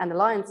belonging and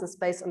alliances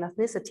based on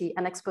ethnicity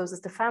and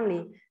exposes the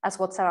family as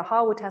what Sarah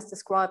Harwood has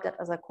described it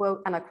as a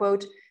quote, and I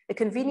quote, a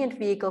convenient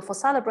vehicle for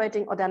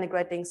celebrating or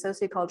denigrating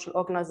sociocultural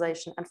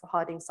organization and for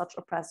hiding such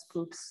oppressed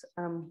groups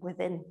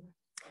within.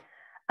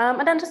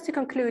 And then just to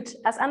conclude,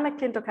 as Anne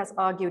McClintock has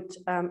argued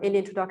in the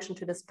introduction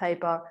to this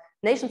paper,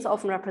 nations are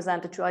often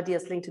represented through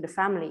ideas linked to the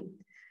family.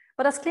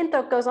 But as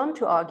Clintock goes on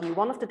to argue,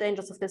 one of the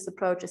dangers of this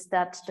approach is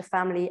that the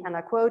family, and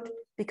I quote,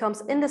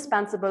 becomes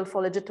indispensable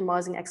for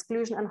legitimizing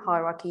exclusion and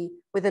hierarchy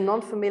within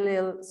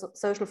non-familial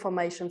social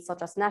formations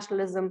such as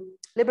nationalism,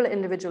 liberal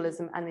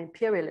individualism, and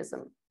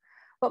imperialism.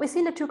 What we see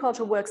in the two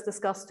cultural works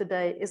discussed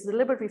today is the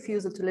deliberate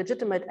refusal to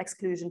legitimate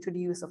exclusion to the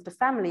use of the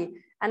family,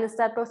 and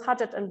instead both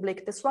Hajaj and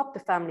Blick disrupt the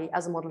family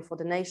as a model for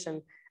the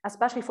nation,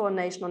 especially for a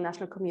nation or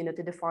national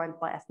community defined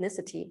by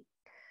ethnicity.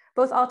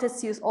 Both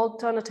artists use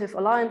alternative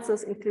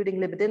alliances, including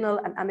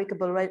libidinal and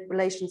amicable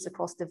relations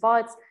across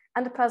divides,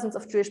 and the presence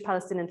of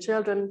Jewish-Palestinian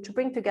children to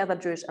bring together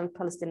Jewish and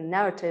Palestinian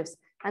narratives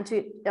and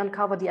to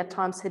uncover the at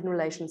times hidden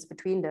relations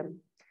between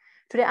them.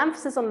 To their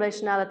emphasis on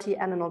relationality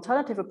and an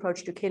alternative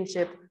approach to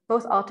kinship,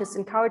 both artists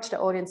encourage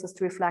their audiences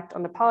to reflect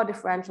on the power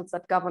differentials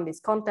that govern these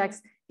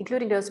contexts,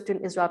 including those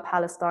between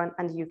Israel-Palestine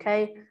and the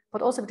UK,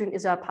 but also between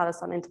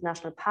Israel-Palestine and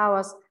international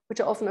powers, which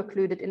are often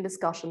included in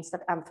discussions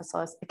that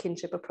emphasize a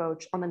kinship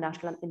approach on a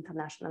national and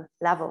international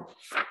level.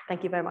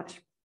 Thank you very much.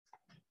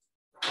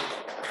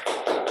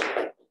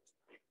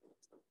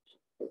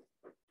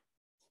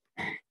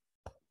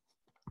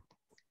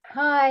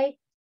 Hi,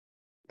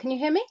 can you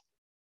hear me?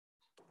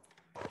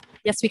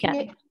 Yes, we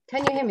can.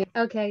 Can you hear me?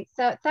 Okay,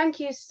 so thank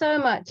you so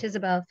much,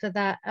 Isabelle, for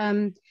that. I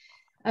mean,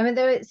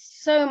 there is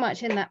so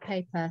much in that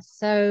paper.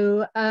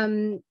 So,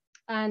 and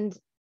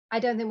I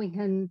don't think we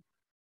can,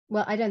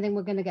 well, I don't think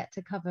we're going to get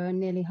to cover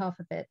nearly half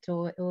of it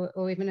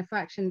or even a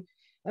fraction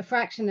of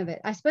it.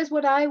 I suppose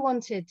what I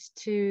wanted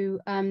to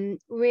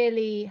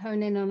really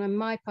hone in on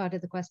my part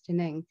of the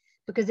questioning,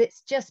 because it's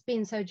just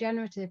been so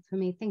generative for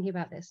me thinking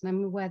about this, and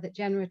I'm aware that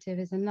generative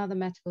is another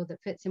metaphor that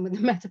fits in with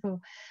the metaphor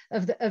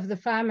of the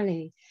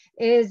family,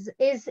 is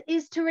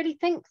to really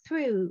think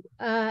through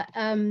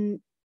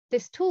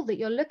this tool that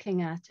you're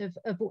looking at of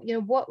you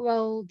know, what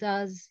role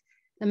does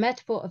the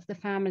metaphor of the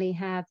family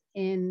have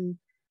in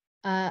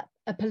a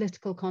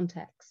political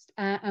context,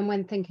 and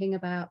when thinking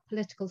about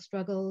political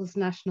struggles,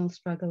 national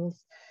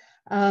struggles,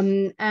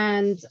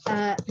 and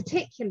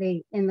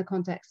particularly in the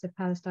context of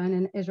Palestine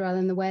and Israel,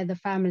 and the way the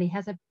family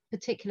has a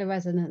particular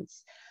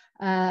resonance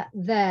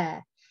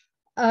there.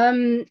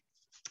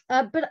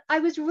 But I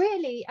was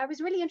really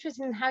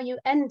interested in how you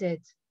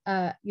ended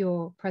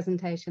your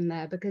presentation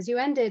there, because you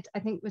ended, I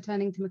think,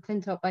 returning to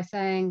McClintock by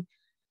saying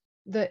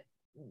that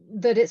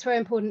it's very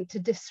important to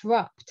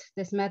disrupt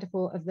this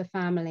metaphor of the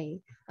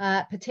family,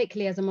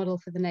 particularly as a model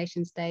for the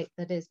nation state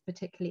that is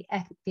particularly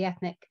the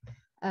ethnic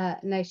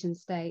nation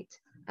state.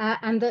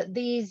 And that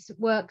these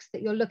works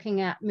that you're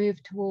looking at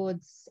move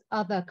towards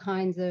other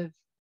kinds of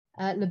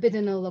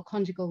libidinal or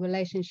conjugal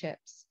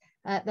relationships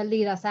that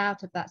lead us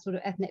out of that sort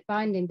of ethnic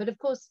binding. But of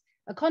course,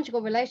 a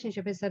conjugal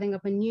relationship is setting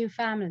up a new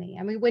family.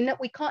 I mean,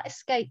 we can't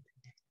escape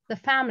the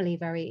family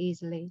very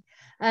easily.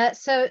 I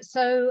suppose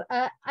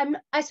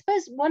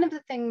one of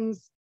the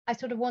things I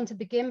sort of want to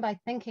begin by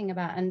thinking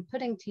about and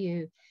putting to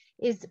you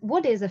is,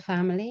 what is a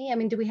family? I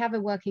mean, do we have a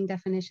working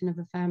definition of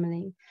a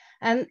family?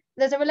 And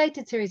there's a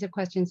related series of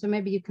questions, so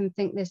maybe you can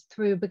think this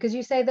through, because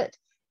you say that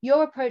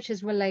your approach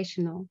is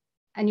relational,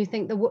 and you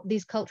think that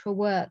these cultural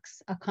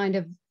works are kind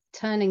of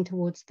turning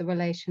towards the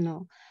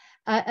relational.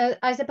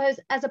 I suppose,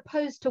 as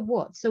opposed to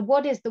what? So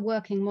what is the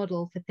working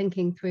model for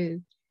thinking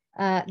through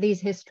these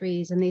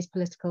histories and these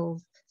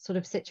political sort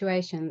of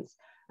situations?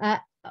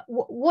 How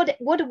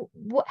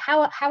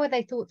are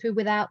they thought through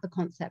without the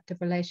concept of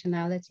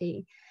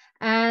relationality?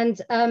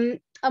 And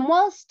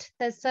whilst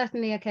there's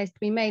certainly a case to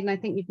be made, and I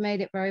think you've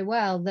made it very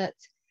well, that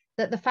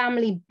the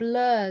family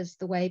blurs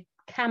the way,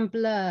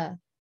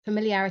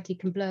 familiarity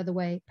can blur the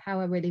way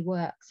power really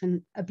works,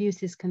 and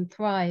abuses can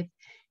thrive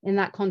in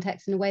that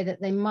context in a way that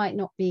they might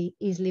not be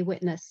easily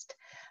witnessed,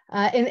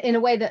 in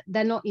a way that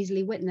they're not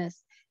easily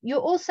witnessed. You're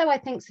also, I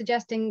think,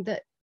 suggesting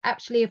that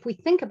actually, if we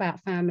think about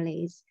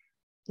families,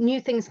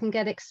 new things can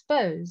get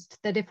exposed,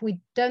 that if we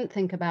don't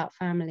think about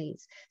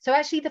families. So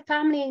actually the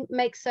family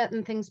makes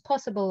certain things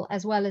possible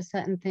as well as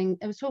certain things,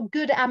 sort of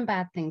good and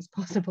bad things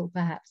possible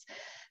perhaps.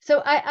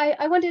 So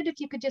I wondered if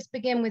you could just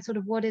begin with sort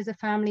of what is a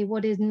family,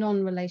 what is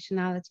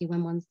non-relationality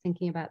when one's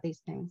thinking about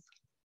these things.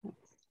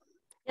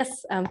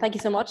 Yes, thank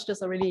you so much.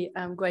 Those are really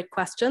great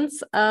questions.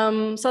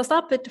 So I'll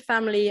start with the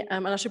family,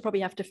 and I should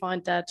probably have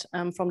defined that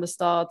from the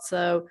start.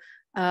 So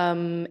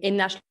in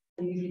national,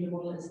 usually the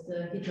model is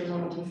the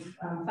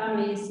heteronormative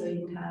family. So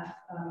you would have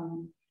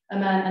a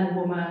man and a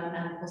woman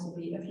and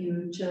possibly a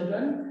few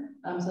children.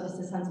 So there's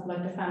this sense of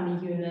like the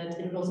family unit.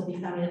 It would also be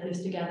family that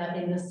lives together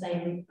in the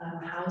same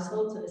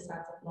household. So this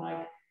sense of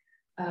like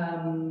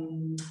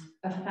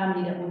a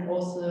family that would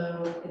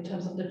also, in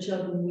terms of the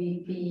children,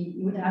 we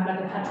would have like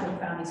a patchwork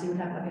family. So you would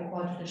have like a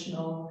quite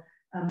traditional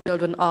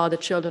children are the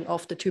children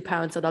of the two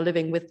parents that are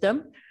living with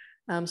them.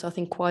 So I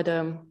think quite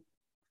a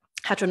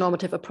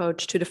heteronormative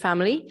approach to the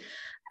family.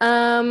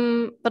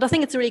 But I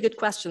think it's a really good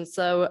question.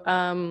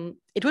 So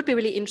it would be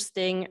really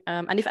interesting.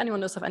 And if anyone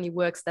knows of any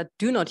works that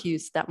do not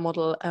use that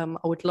model,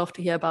 I would love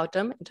to hear about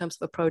them in terms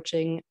of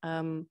approaching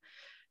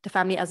the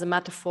family as a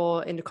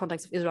metaphor in the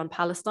context of Israel and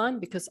Palestine,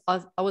 because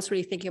I was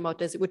really thinking about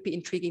this. It would be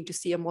intriguing to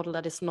see a model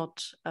that is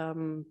not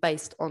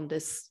based on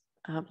this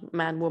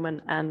man,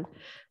 woman, and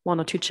one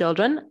or two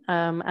children,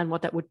 and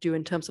what that would do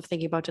in terms of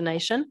thinking about a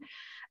nation.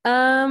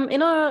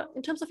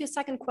 In terms of your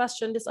second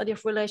question, this idea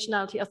of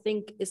relationality, I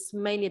think, is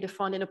mainly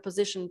defined in a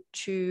position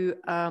to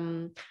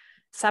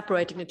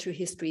separating the two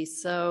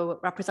histories, so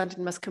representing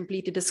them as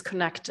completely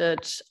disconnected,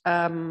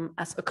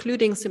 as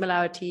occluding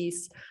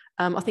similarities.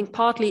 I think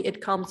partly it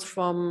comes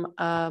from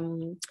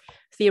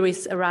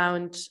theories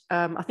around,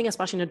 I think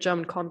especially in a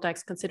German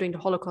context, considering the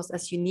Holocaust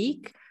as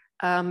unique,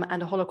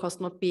 and the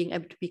Holocaust not being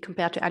able to be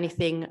compared to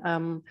anything.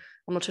 I'm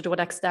not sure to what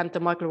extent the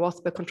Michael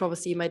Rothberg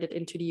controversy made it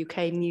into the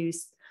UK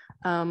news,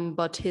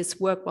 but his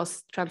work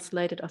was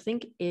translated, I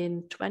think,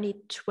 in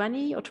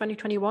 2020 or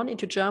 2021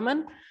 into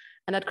German.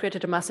 And that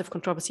created a massive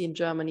controversy in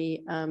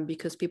Germany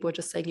because people were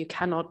just saying you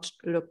cannot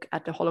look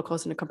at the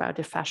Holocaust in a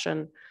comparative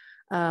fashion.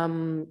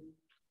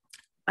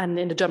 And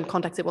in the German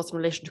context, it was in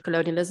relation to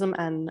colonialism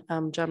and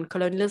German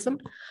colonialism.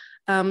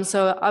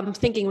 So I'm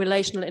thinking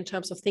relational in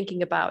terms of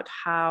thinking about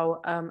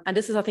how, and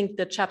this is, I think,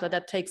 the chapter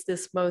that takes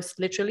this most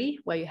literally,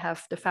 where you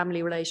have the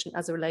family relation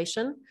as a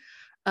relation.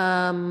 But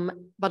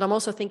I'm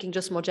also thinking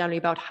just more generally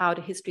about how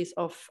the histories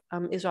of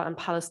Israel and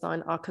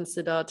Palestine are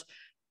considered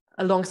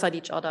alongside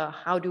each other.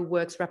 How do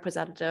works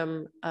represent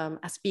them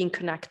as being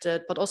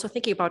connected, but also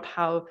thinking about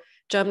how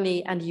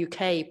Germany and the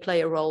UK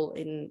play a role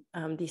in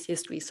these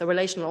histories. So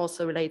relational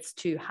also relates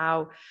to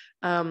how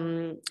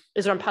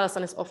Israel and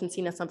Palestine is often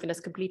seen as something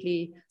that's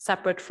completely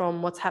separate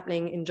from what's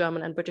happening in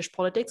German and British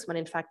politics, when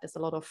in fact there's a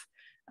lot of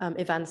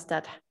events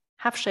that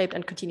have shaped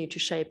and continue to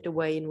shape the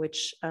way in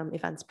which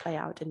events play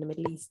out in the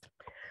Middle East.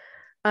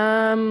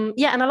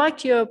 Yeah, and I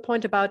liked your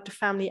point about the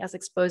family as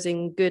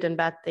exposing good and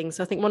bad things.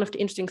 So I think one of the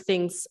interesting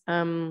things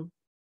to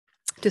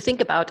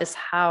think about is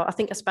how, I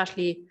think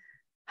especially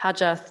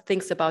Hajaj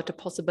thinks about the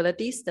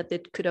possibilities that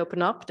it could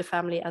open up the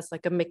family as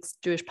like a mixed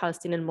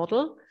Jewish-Palestinian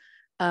model.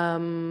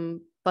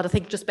 But I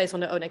think just based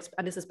on her own,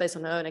 and this is based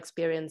on her own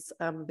experience,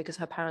 because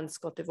her parents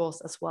got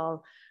divorced as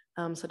well.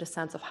 So the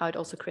sense of how it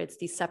also creates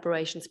these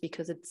separations,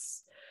 because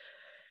it's,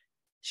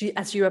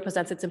 as she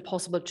represents, it's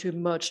impossible to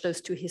merge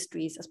those two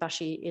histories,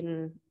 especially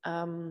in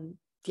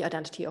the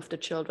identity of the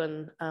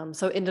children.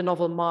 So in the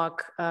novel,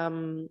 Mark,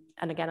 and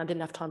again, I didn't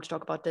have time to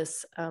talk about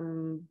this,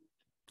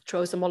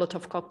 throws a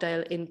Molotov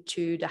cocktail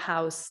into the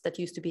house that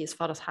used to be his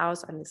father's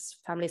house and his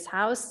family's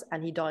house,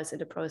 and he dies in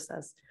the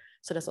process.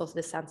 So there's also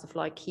this sense of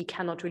like, he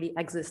cannot really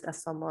exist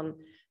as someone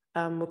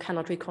who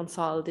cannot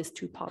reconcile these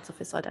two parts of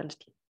his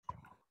identity.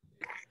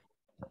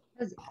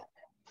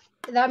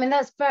 I mean,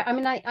 that's very, I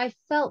mean, I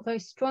felt very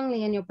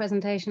strongly in your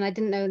presentation. I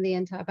didn't know the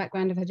entire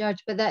background of Hajaj,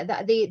 but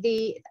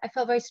I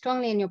felt very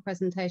strongly in your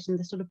presentation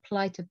the sort of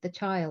plight of the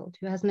child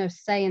who has no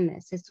say in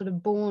this, is sort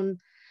of born,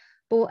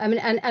 I mean,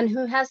 and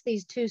who has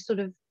these two sort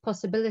of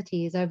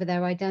possibilities over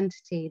their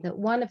identity. That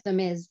one of them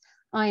is,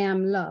 I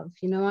am love.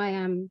 You know, I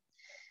am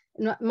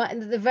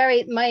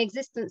my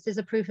existence is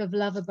a proof of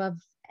love above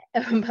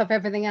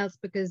everything else,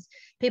 because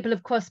people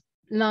have crossed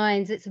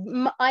lines. It's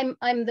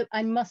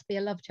I must be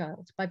a love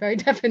child by very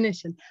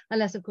definition,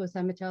 unless of course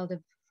I'm a child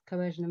of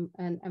coercion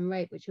and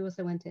rape, which you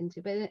also went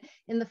into. But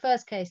in the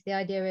first case, the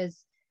idea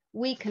is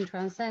we can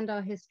transcend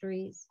our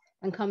histories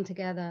and come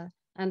together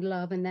and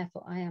love, and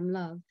therefore I am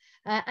love.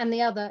 And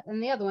the other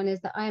one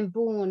is that I am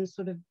born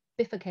sort of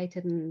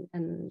bifurcated and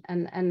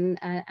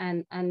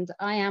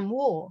I am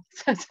war.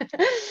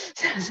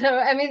 So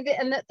I mean,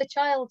 and the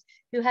child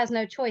who has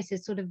no choice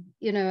is sort of,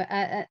 you know,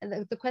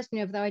 the question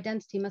of their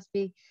identity must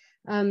be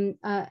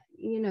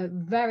you know,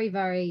 very,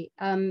 very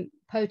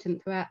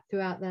potent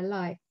throughout their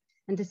life,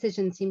 and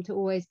decisions seem to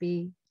always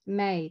be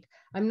made.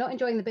 I'm not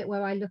enjoying the bit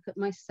where I look at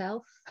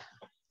myself.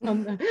 I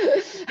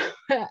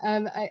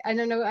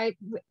don't know, I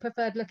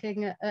preferred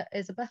looking at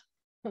Isabelle,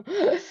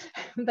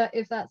 but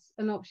if that's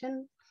an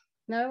option.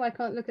 No, I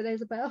can't look at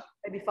Isabelle.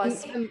 Maybe if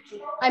I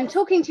I'm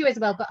talking to you,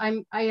 Isabelle, but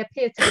I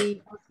appear to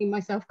be asking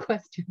myself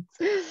questions.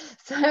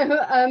 So,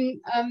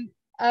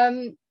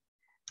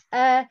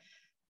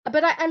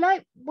 but I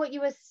like what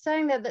you were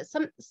saying there, that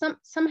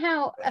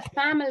somehow a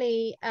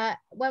family,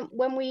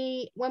 when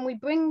we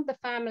bring the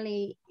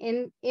family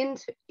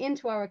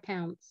into our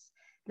accounts,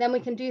 then we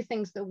can do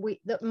things that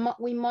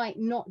we might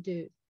not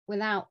do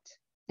without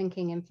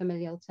thinking in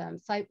familial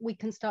terms. So we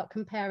can start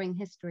comparing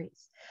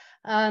histories.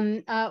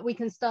 We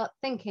can start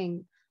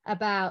thinking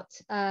about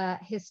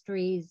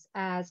histories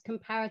as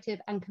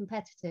comparative and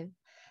competitive.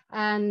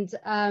 And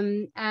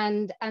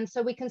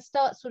so we can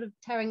start sort of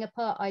tearing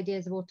apart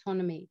ideas of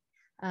autonomy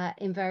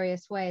in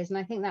various ways. And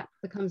I think that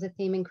becomes a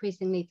theme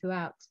increasingly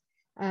throughout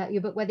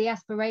your book, where the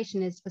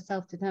aspiration is for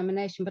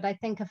self-determination. But I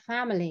think a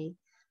family,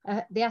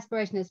 the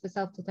aspiration is for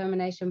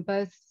self-determination,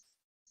 both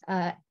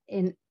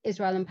in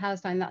Israel and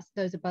Palestine.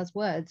 Those are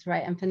buzzwords,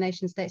 right? And for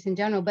nation states in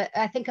general. But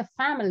I think a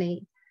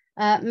family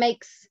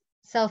makes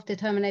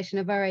self-determination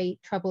a very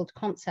troubled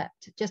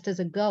concept, just as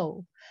a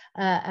goal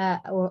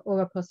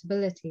or a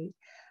possibility.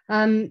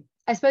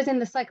 I suppose in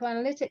the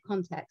psychoanalytic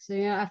context,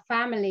 a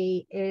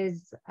family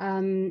is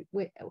well,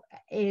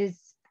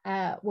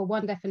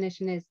 one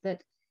definition is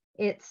that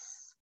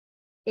it's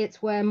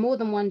where more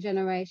than one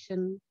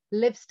generation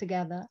lives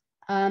together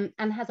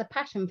and has a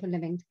passion for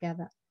living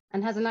together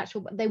and has an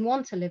actual, they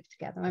want to live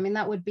together. I mean,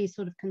 that would be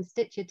sort of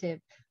constitutive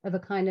of a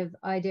kind of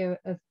idea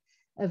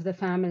of the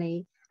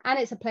family. And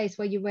it's a place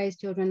where you raise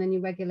children and you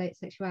regulate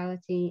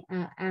sexuality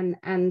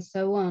and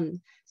so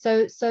on.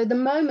 So the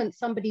moment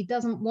somebody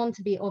doesn't want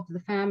to be of the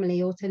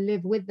family or to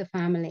live with the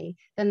family,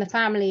 then the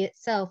family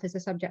itself is a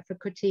subject for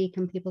critique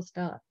and people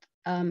start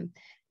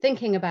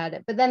thinking about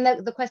it. But then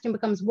the question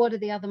becomes, what are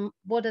the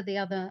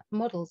other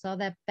models? Are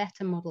there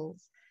better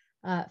models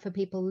for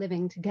people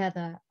living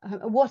together?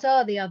 What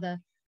are the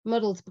other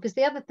models? Because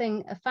the other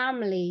thing a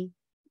family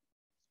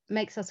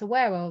makes us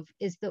aware of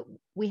is that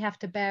we have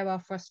to bear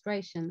our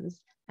frustrations.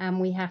 And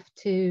we have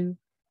to,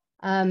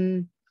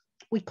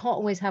 we can't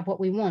always have what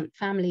we want.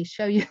 Families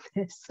show you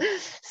this.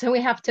 So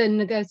we have to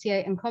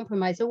negotiate and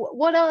compromise. So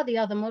what are the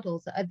other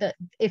models that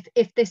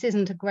if this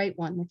isn't a great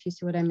one, if you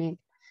see what I mean?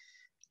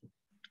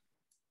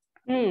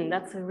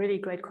 That's a really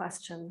great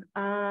question.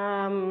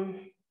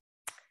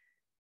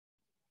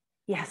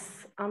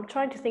 Yes, I'm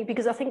trying to think,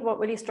 because I think what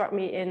really struck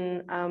me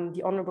in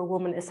The Honourable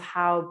Woman is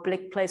how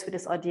Blick plays with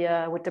this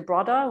idea with the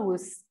brother,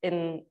 who's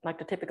in like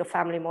the typical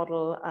family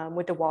model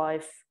with the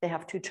wife. They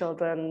have 2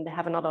 children, they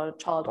have another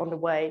child on the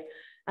way.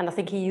 And I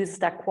think he uses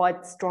that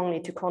quite strongly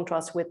to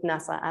contrast with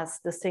Nessa as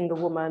the single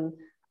woman,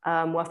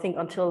 who I think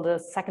until the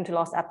second to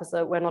last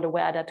episode, we're not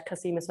aware that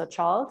Kasim is her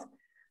child.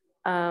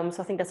 So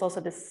I think there's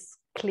also this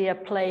clear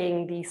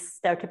playing these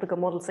stereotypical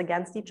models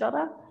against each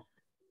other.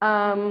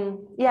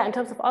 Yeah, in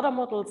terms of other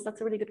models,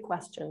 that's a really good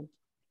question.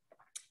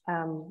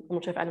 I'm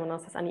not sure if anyone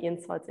else has any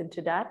insights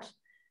into that.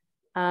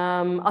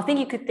 I think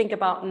you could think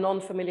about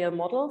non-familiar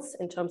models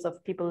in terms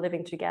of people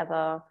living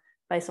together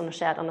based on a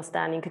shared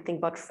understanding. You could think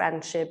about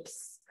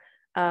friendships,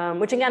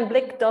 which again,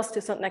 Blick does to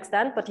a certain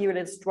extent, but he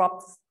really just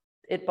drops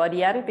it by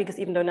the end, because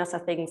even though Nessa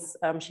thinks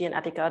she and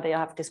Attica, they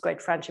have this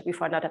great friendship, we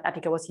find out that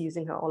Attica was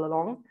using her all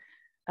along,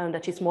 and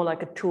that she's more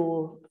like a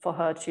tool for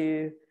her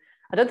to,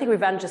 I don't think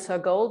revenge is her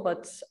goal,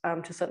 but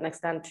to a certain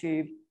extent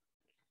to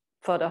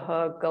further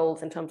her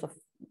goals in terms of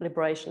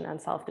liberation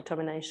and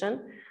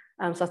self-determination.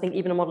 So I think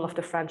even the model of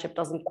the friendship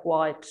doesn't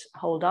quite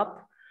hold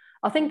up.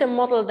 I think the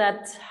model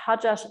that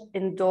Hajaj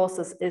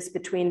endorses is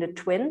between the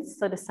twins.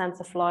 So the sense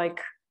of like,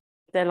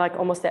 they're like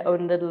almost their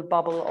own little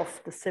bubble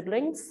of the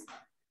siblings.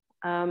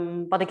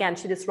 But again,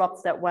 she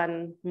disrupts that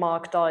when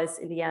Mark dies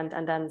in the end,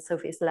 and then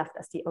Sophie is left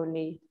as the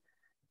only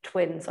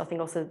twins. I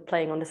think also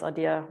playing on this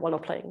idea, well,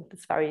 not playing,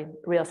 this very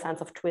real sense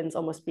of twins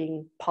almost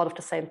being part of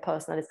the same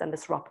person that is then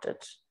disrupted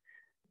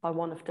by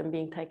one of them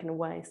being taken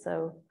away.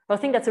 So, but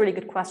I think that's a really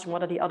good question.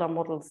 What are the other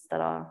models that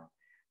are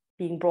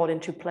being brought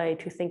into play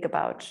to think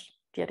about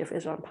the idea of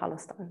Israel and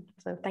Palestine?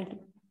 So thank you.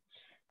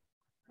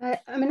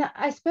 I mean,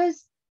 I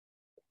suppose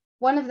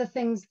one of the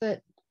things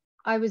that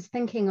I was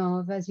thinking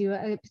of as you,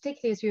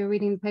 particularly as you were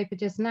reading the paper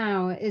just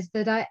now, is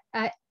that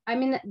I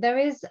mean, there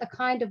is a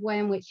kind of way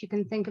in which you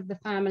can think of the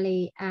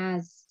family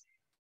as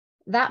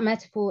that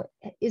metaphor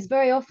is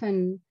very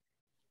often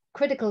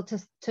critical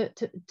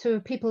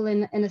to people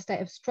in a state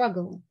of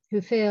struggle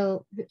who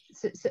feel,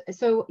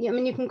 so I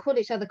mean, you can call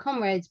each other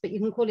comrades, but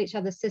you can call each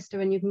other sister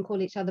and you can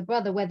call each other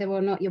brother, whether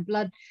or not your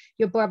blood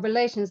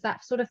relations,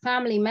 that sort of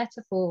family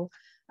metaphor,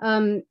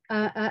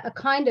 a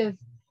kind of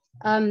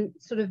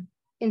sort of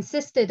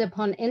insisted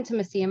upon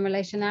intimacy and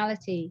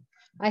relationality,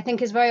 I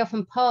think is very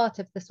often part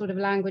of the sort of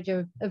language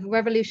of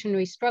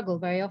revolutionary struggle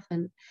very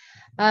often,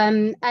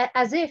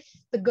 as if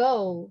the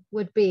goal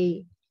would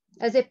be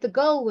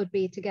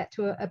to get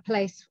to a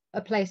place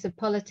of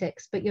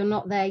politics, but you're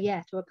not there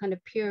yet, or a kind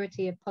of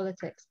purity of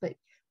politics, but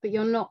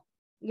you're not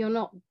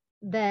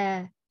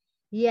there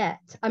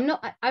yet.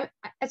 I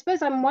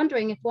suppose I'm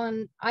wondering if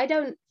I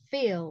don't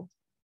feel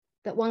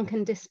that one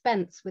can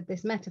dispense with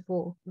this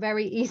metaphor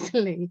very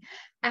easily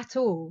at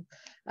all.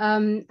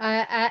 And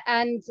I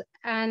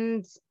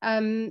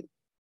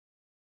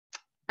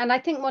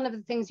think one of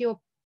the things your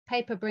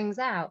paper brings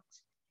out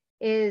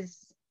is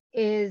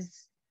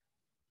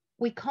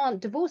we can't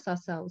divorce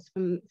ourselves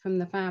from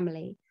the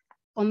family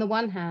on the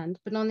one hand,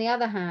 but on the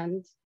other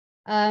hand,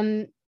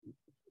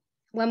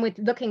 when we're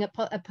looking at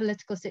a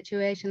political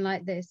situation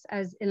like this,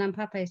 as Ilan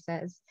Pape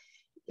says,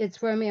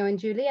 it's Romeo and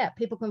Juliet.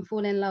 People can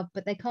fall in love,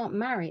 but they can't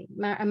marry.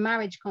 And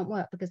marriage can't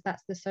work because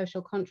that's the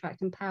social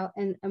contract, and power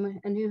and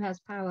who has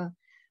power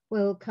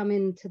will come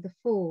into the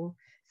fore.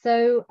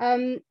 So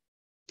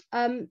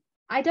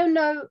I don't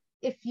know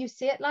if you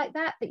see it like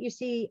that you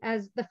see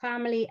as the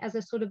family as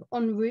a sort of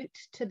en route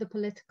to the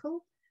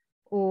political,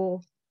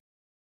 or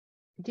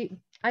do you,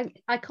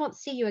 I can't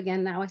see you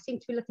again now. I seem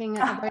to be looking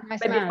at a very nice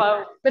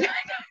man, but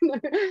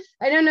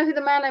I don't know who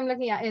the man I'm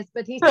looking at is,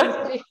 but he seems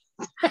to be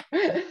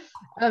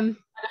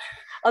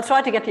I'll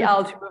try to get the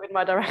owl to move in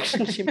my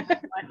direction. She might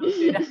not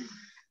do that.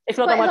 If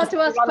not, I might just to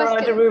ask run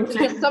around the room.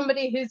 Just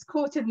somebody who's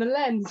caught in the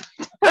lens.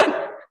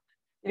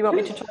 You want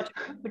me to try to?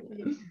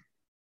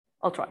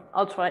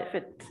 I'll try if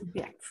it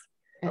reacts.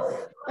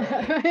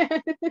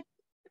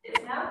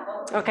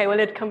 Okay, will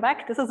it come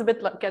back? This is a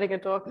bit like getting a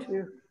dog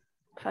to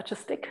fetch a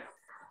stick.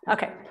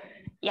 Okay,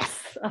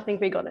 yes, I think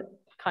we got it,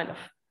 kind of.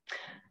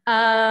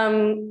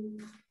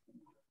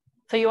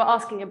 So you were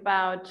asking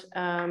about,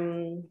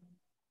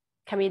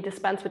 can we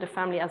dispense with the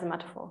family as a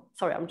metaphor?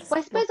 Sorry, I'm just... Well,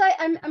 I suppose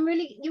I'm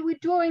really, you were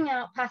drawing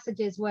out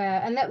passages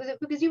where, and that was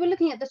because you were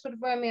looking at the sort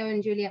of Romeo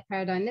and Juliet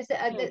paradigm. This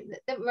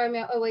the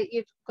Romeo, oh wait,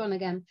 you've gone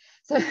again.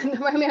 So the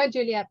Romeo and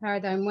Juliet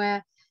paradigm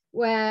where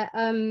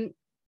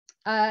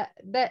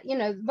that, you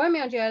know,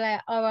 Romeo and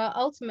Juliet are our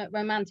ultimate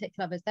romantic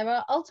lovers. They're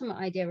our ultimate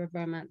idea of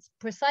romance,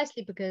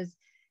 precisely because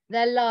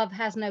their love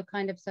has no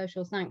kind of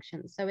social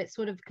sanction. So it's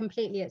sort of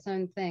completely its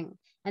own thing.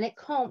 And it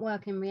can't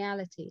work in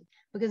reality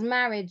because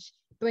marriage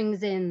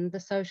brings in the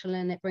social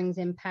and it brings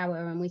in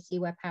power, and we see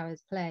where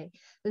powers play.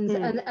 And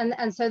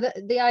so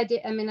the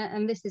idea, I mean,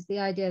 and this is the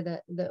idea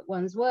that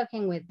one's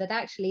working with, that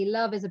actually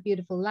love is a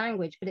beautiful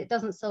language, but it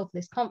doesn't solve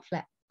this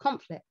conflict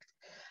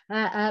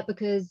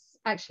because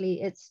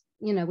actually it's,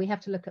 you know, we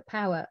have to look at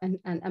power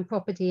and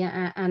property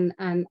and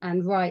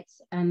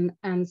rights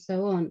and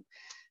so on.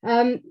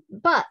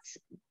 But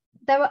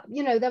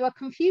there are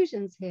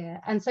confusions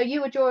here. And so you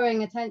were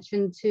drawing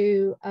attention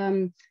to,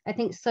 I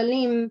think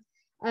Salim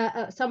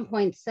at some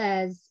point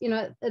says, you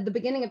know, at the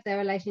beginning of their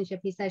relationship,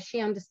 he says,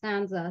 she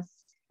understands us.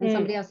 And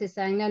somebody else is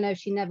saying, no,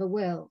 she never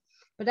will.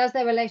 But as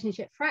their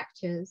relationship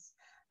fractures,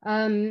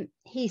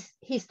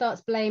 he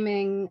starts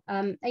blaming,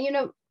 and, you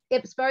know,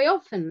 it's very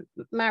often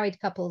married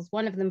couples,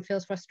 one of them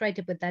feels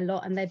frustrated with their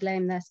lot and they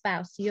blame their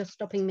spouse. You're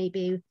stopping me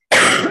be who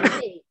I want to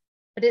be.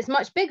 But it's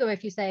much bigger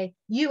if you say,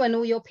 you and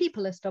all your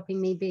people are stopping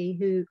me be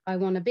who I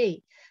want to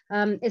be.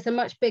 It's a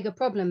much bigger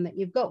problem that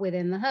you've got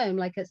within the home,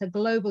 like it's a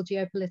global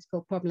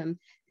geopolitical problem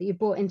that you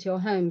brought into your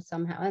home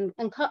somehow.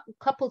 And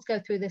couples go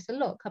through this a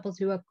lot. Couples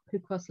who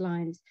cross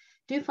lines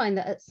do find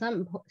that at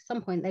some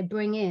point they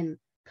bring in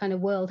kind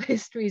of world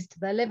histories to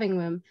their living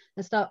room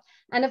and start.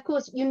 And of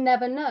course, you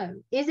never know.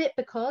 Is it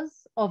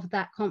because of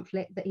that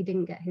conflict that he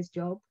didn't get his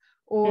job?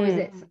 Or is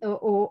it,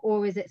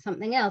 or is it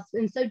something else?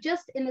 And so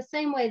just in the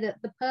same way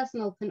that the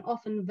personal can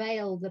often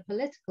veil the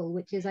political,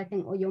 which is, I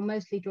think, what you're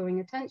mostly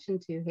drawing attention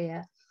to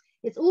here,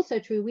 it's also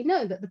true, we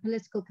know that the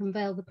political can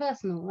veil the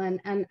personal,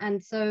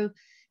 and so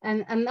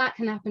that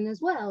can happen as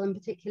well, and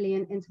particularly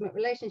in intimate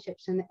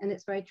relationships, and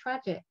it's very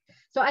tragic.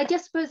 So I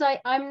just suppose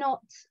I'm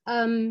not,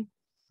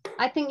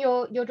 I think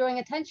you're drawing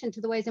attention to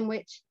the ways in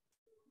which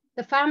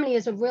the family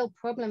is a real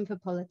problem for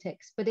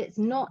politics, but it's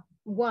not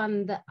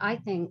one that I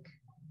think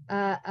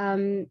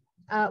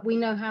we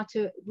know how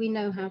to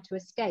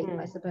escape,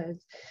 I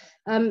suppose.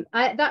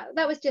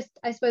 That was just,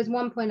 I suppose,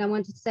 one point I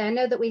wanted to say. I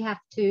know that we have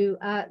to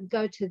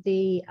go to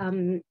the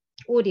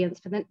audience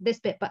for this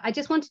bit, but I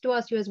just wanted to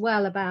ask you as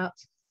well about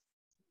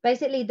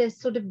basically this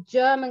sort of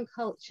German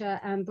culture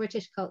and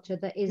British culture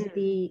that is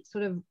the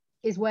sort of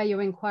is where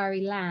your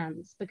inquiry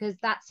lands, because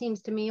that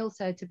seems to me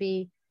also to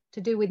be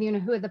to do with, you know,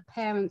 who are the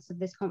parents of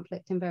this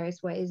conflict in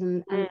various ways,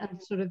 and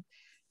sort of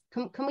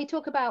can we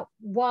talk about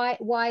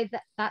why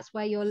that's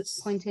where you're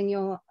pointing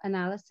your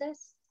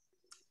analysis?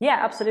 Yeah,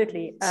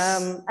 absolutely.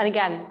 And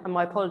again,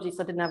 my apologies,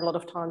 I didn't have a lot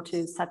of time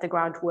to set the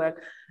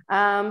groundwork. So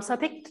I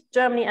picked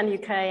Germany and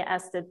UK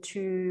as the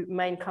two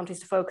main countries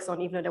to focus on,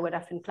 even though there would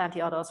have been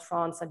plenty others.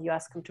 France and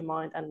US come to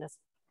mind, and there's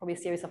probably a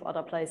series of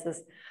other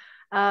places.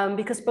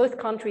 Because both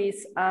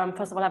countries,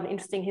 first of all, have an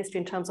interesting history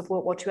in terms of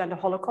World War II and the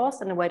Holocaust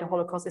and the way the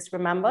Holocaust is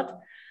remembered.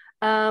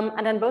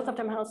 And then both of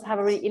them also have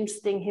a really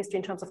interesting history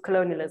in terms of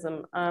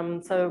colonialism.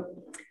 So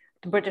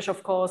the British,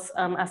 of course,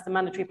 as the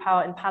mandatory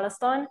power in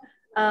Palestine,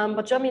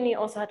 but Germany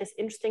also had this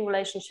interesting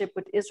relationship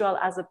with Israel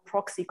as a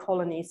proxy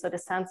colony. So the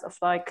sense of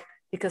like,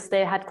 because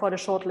they had quite a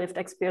short-lived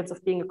experience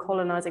of being a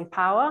colonizing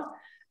power,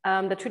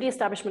 that through the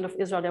establishment of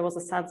Israel, there was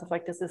a sense of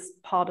like, this is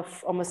part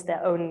of almost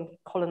their own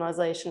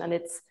colonization, and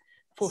it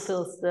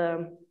fulfills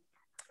the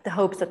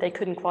hopes that they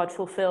couldn't quite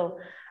fulfill.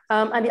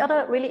 And the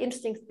other really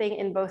interesting thing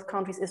in both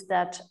countries is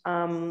that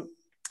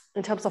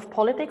in terms of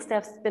politics,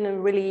 there's been a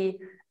really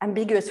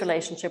ambiguous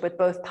relationship with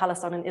both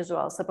Palestine and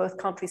Israel. So both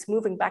countries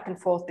moving back and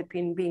forth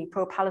between being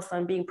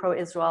pro-Palestine, being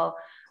pro-Israel,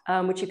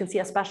 which you can see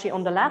especially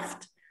on the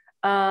left.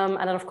 And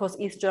then of course,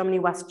 East Germany,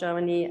 West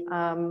Germany,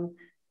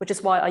 which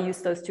is why I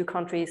used those two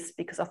countries,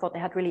 because I thought they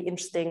had really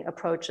interesting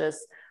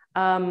approaches.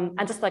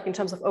 And just like in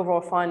terms of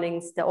overall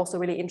findings, they're also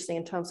really interesting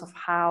in terms of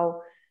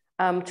how,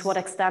 to what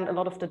extent a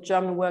lot of the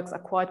German works are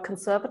quite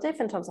conservative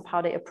in terms of how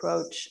they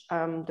approach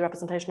the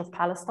representation of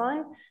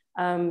Palestine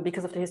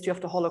because of the history of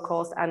the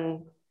Holocaust.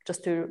 And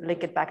just to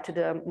link it back to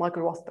the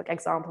Michael Rothberg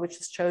example, which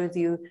just shows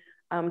you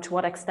to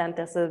what extent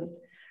there's a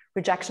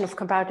rejection of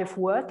comparative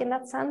work in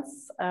that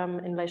sense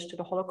in relation to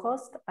the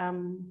Holocaust.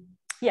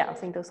 Yeah, I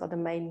think those are the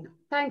main.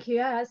 Thank you.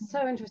 Yeah, it's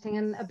so interesting.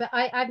 And but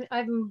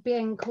I'm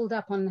being called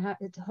up on how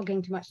it's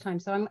hogging too much time.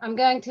 So I'm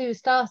going to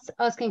start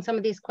asking some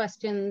of these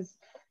questions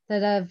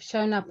that have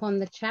shown up on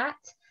the chat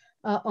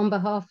on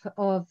behalf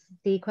of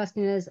the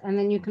questioners, and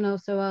then you can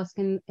also ask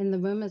in the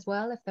room as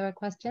well if there are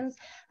questions.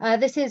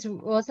 This is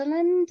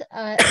Rosalind.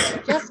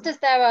 Just as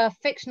there are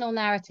fictional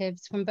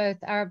narratives from both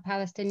Arab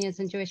Palestinians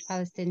and Jewish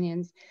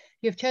Palestinians,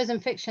 you've chosen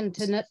fiction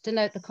to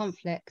denote the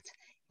conflict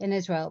in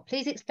Israel.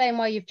 Please explain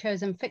why you've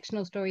chosen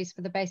fictional stories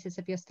for the basis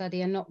of your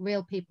study and not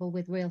real people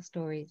with real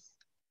stories.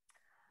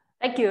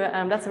 Thank you.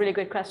 That's a really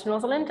good question,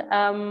 Rosalind.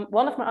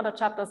 One of my other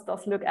chapters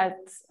does look at,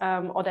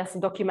 or there's a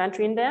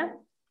documentary in there.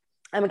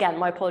 Again,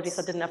 my apologies,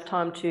 I didn't have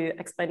time to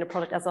explain the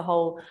project as a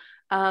whole.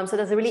 So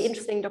there's a really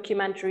interesting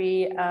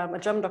documentary, a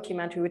German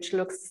documentary, which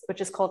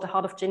is called The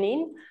Heart of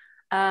Jenin.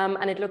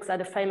 And it looks at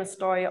a famous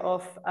story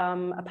of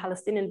a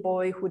Palestinian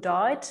boy who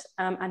died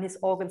and his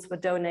organs were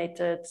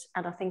donated.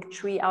 And I think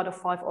 3 out of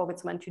 5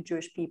 organs went to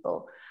Jewish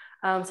people.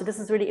 So this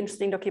is a really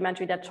interesting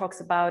documentary that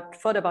talks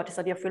further about this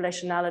idea of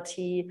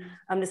relationality,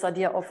 this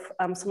idea of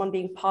someone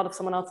being part of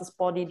someone else's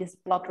body, these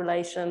blood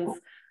relations.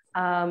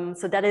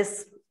 So that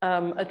is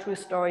a true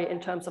story in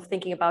terms of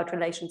thinking about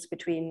relations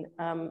between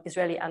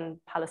Israeli and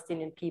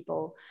Palestinian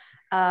people.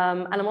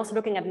 And I'm also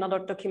looking at another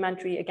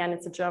documentary, again,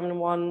 it's a German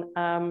one,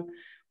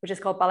 which is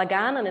called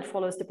Balagan, and it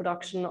follows the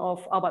production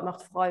of Arbeit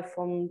macht frei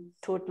from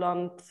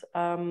Todland,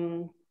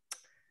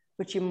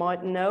 which you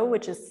might know,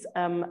 which is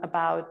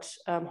about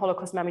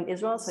Holocaust memory in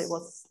Israel. So it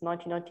was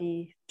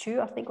 1992,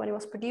 I think, when it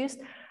was produced.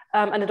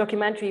 And the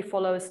documentary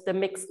follows the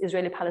mixed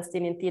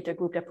Israeli-Palestinian theater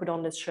group that put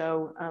on this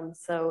show.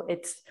 So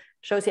it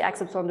shows you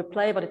excerpts from the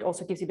play, but it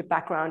also gives you the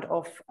background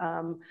of,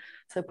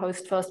 so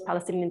post-first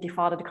Palestinian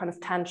Intifada, the kind of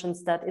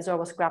tensions that Israel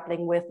was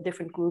grappling with,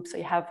 different groups. So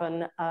you have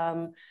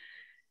an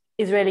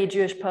Israeli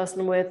Jewish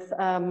person with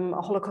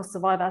a Holocaust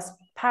survivor as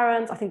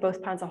parents. I think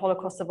both parents are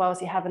Holocaust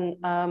survivors. You have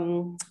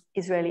an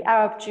Israeli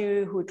Arab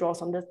Jew who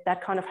draws on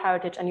that kind of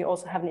heritage, and you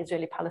also have an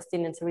Israeli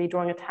Palestinian, so really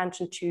drawing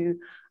attention to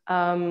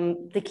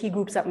the key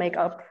groups that make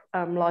up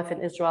life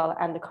in Israel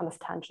and the kind of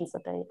tensions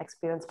that they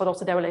experience, but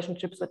also their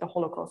relationships with the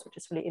Holocaust, which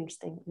is really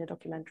interesting in the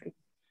documentary.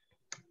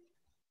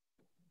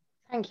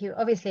 Thank you.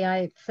 Obviously,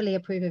 I fully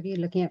approve of you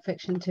looking at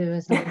fiction too,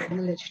 as in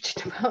the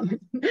literature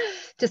department,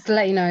 just to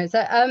let you know.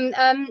 So,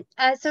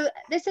 so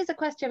this is a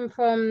question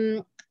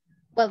from,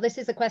 well, this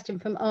is a question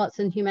from Arts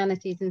and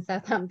Humanities in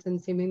Southampton,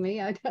 seemingly.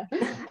 I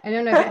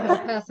don't know if it has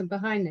a person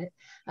behind it.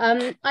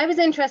 I was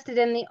interested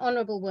in the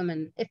Honourable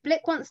Woman. If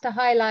Blick wants to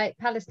highlight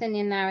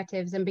Palestinian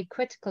narratives and be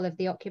critical of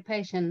the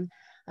occupation,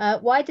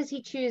 why does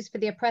he choose for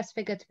the oppressed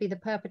figure to be the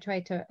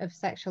perpetrator of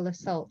sexual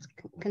assault,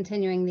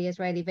 continuing the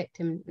Israeli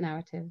victim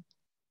narrative?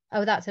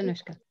 Oh, that's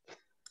Anushka.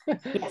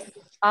 Yes.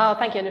 Oh,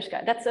 thank you,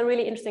 Anushka. That's a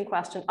really interesting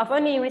question. I've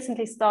only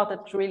recently started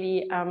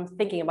really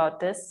thinking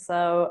about this.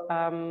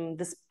 So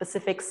this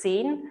specific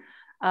scene,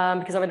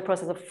 because I'm in the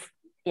process of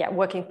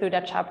working through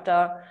that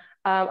chapter.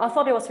 I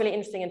thought it was really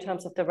interesting in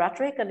terms of the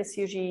rhetoric that is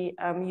usually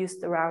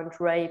used around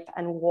rape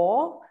and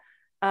war.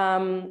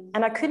 And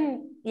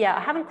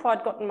I haven't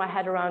quite gotten my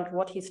head around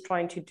what he's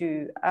trying to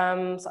do.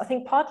 So I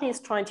think partly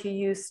he's trying to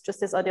use just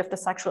this idea of the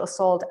sexual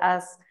assault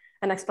as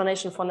an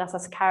explanation for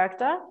Nasser's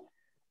character.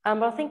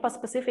 But I think by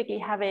specifically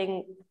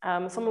having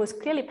someone who's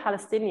clearly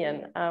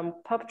Palestinian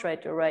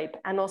perpetrate a rape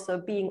and also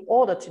being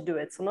ordered to do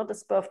it, so not a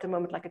spur of the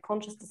moment, like a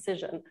conscious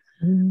decision.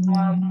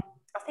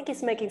 I think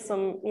he's making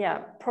some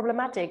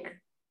problematic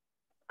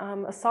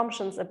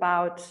assumptions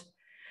about,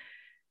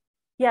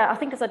 I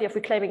think this idea of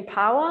reclaiming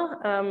power.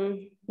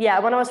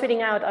 When I was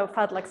reading out, I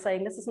felt like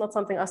saying, this is not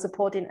something I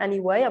support in any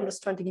way. I'm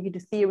just trying to give you the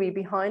theory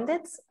behind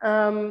it.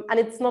 And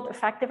it's not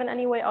effective in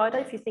any way either,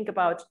 if you think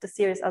about the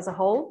series as a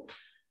whole.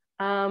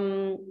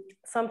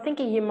 So I'm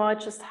thinking he might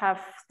just have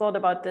thought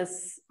about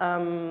this.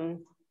 I'm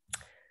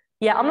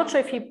not sure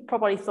if he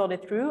probably thought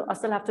it through. I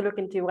still have to look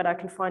into whether I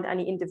can find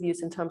any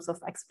interviews in terms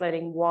of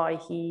explaining why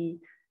he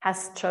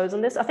has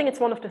chosen this. I think it's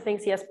one of the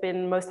things he has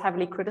been most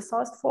heavily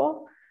criticized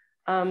for.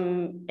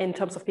 In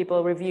terms of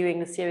people reviewing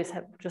the series,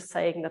 just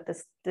saying that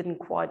this didn't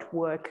quite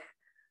work.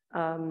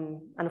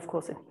 And of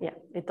course,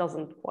 it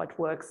doesn't quite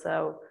work.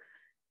 So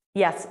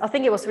yes, I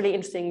think it was really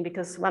interesting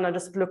because when I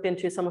just looked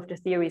into some of the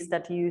theories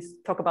that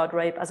talk about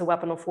rape as a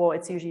weapon of war,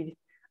 it's usually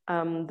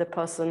the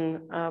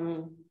person,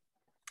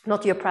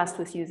 not the oppressed,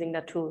 who's using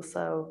that tool.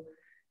 So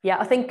yeah,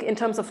 I think in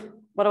terms of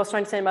what I was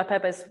trying to say in my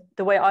paper is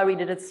the way I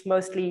read it, it's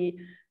mostly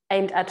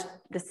aimed at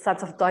this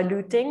sense of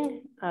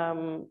diluting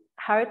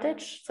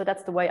heritage. So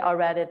that's the way I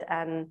read it.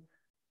 And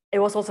it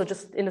was also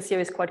just in the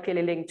series quite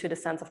clearly linked to the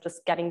sense of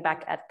just getting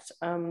back at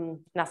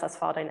Nasser's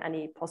father in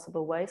any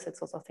possible way. So it's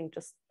also, I think,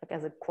 just like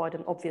as a quite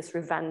an obvious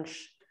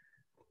revenge,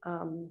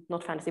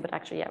 not fantasy, but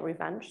actually, yeah,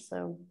 revenge.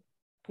 So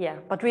yeah,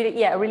 but really,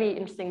 yeah, a really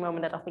interesting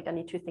moment that I think I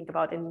need to think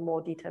about in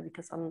more detail,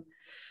 because I'm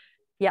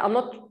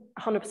not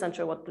 100%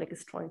 sure what Blick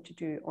is trying to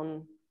do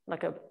on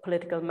like a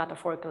political,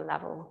 metaphorical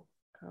level.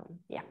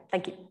 Yeah,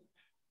 thank you.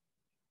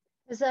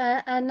 There's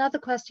another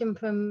question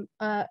from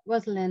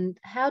Rosalind.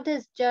 How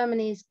does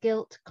Germany's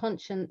guilt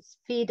conscience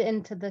feed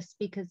into the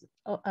speakers,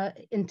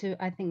 into,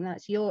 I think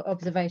that's your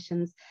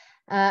observations,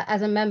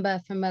 as a member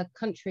from a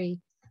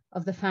country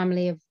of the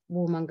family of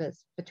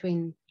warmongers,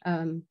 between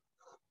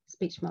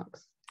speech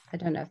marks? I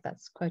don't know if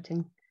that's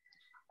quoting.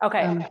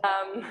 Okay,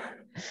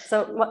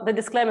 so the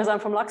disclaimer is I'm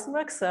from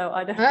Luxembourg, so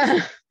I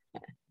don't.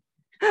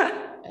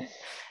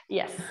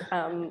 Yes,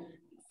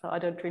 so I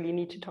don't really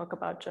need to talk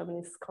about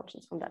Germany's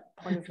conscience from that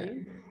point of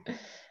view.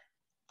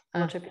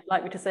 I'm not sure if you'd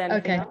like me to say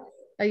anything else.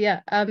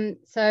 Yeah.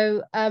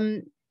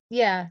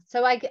 Yeah.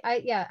 So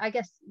I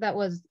guess that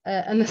was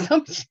an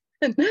assumption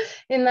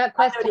in that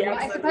question.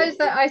 I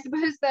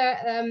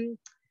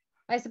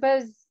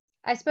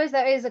suppose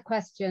there is a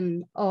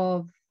question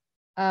of,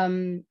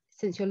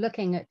 since you're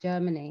looking at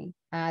Germany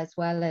as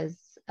well as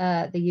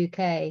the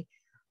UK,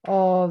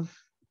 of,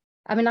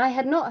 I mean, I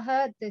had not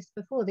heard this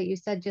before, that you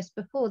said just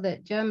before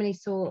that Germany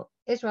saw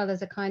Israel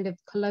as a kind of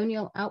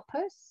colonial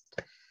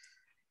outpost.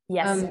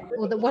 Yes.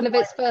 Or that one of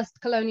its first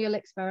colonial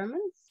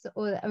experiments.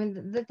 Or, I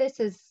mean,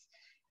 this is,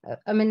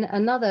 I mean,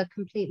 another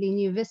completely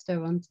new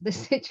vista onto this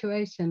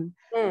situation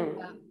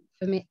for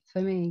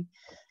me.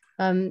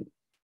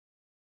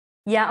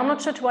 Yeah, I'm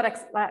not sure to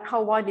what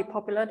how widely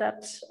popular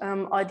that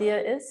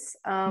idea is,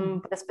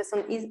 but there's been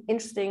some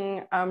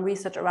interesting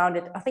research around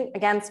it. I think,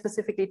 again,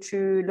 specifically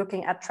to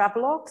looking at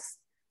travelogues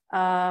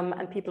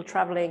and people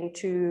traveling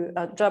to,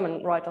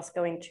 German writers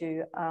going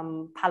to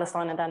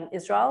Palestine and then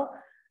Israel,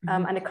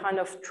 and the kind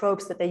of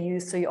tropes that they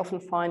use. So you often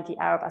find the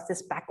Arab as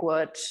this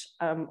backward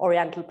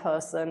Oriental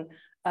person,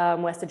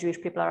 whereas the Jewish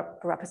people are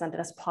represented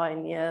as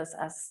pioneers,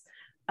 as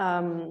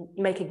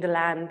making the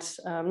land,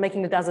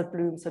 making the desert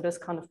bloom. So those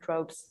kind of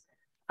tropes.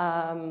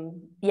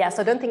 Yeah,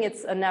 so I don't think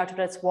it's a narrative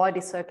that's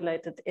widely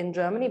circulated in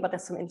Germany, but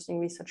there's some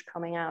interesting research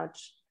coming out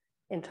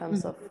in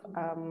terms of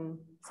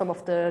some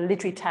of the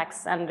literary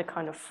texts and the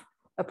kind of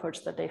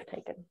approach that they've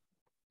taken.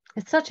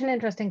 It's such an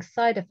interesting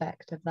side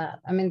effect of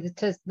that. I mean,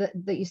 just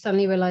that you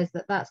suddenly realize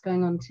that that's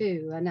going on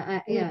too. And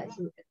yeah,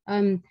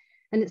 and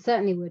it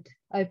certainly would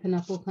open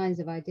up all kinds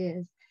of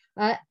ideas.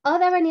 Are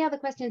there any other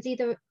questions,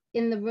 either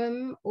in the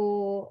room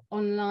or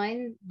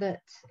online,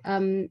 that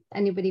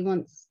anybody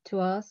wants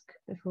to ask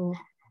before?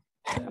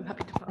 I'm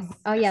happy to pass.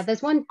 Oh yeah,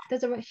 there's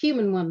a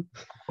human one.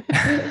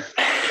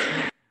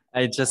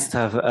 I just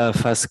have a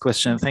first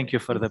question. Thank you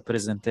for the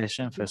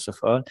presentation, first of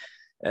all.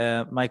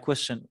 My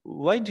question,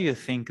 why do you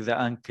think the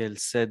uncle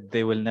said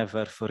they will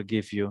never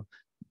forgive you?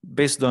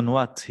 Based on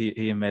what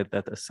he made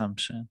that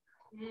assumption?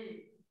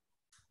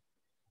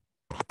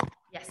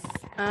 Yes,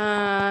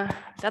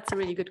 that's a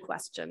really good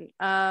question.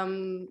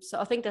 So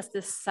I think there's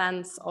this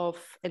sense of,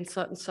 in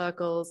certain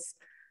circles,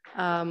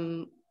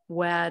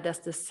 where there's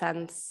this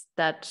sense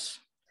that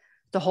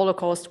the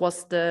Holocaust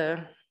was the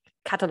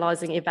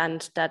catalyzing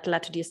event that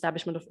led to the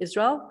establishment of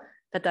Israel,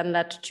 that then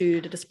led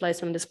to the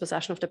displacement and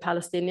dispossession of the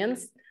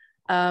Palestinians.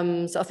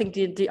 So I think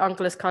the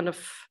uncle is kind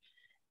of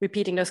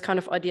repeating those kind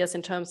of ideas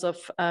in terms of,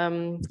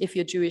 if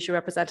you're Jewish, you're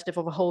representative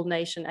of a whole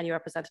nation and you're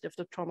representative of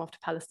the trauma of the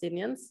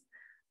Palestinians.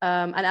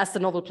 And as the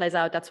novel plays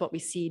out, that's what we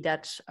see,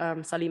 that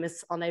Salim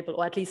is unable,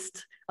 or at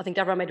least I think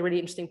Deborah made a really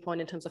interesting point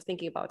in terms of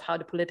thinking about how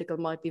the political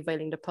might be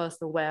veiling the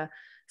personal, where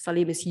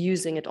Salim is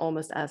using it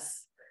almost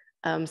as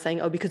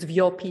saying, oh, because of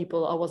your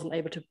people, I wasn't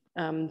able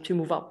to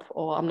move up,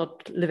 or I'm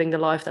not living the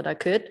life that I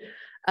could.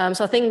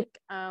 So I think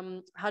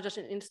Hajaj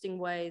in interesting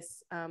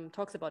ways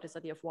talks about this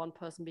idea of one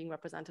person being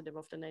representative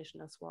of the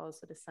nation as well.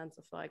 So this sense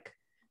of like,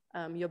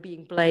 you're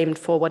being blamed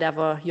for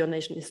whatever your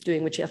nation is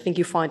doing, which I think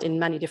you find in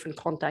many different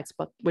contexts,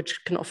 but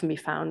which can often be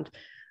found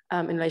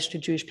in relation to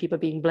Jewish people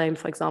being blamed,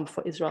 for example,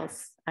 for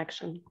Israel's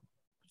actions.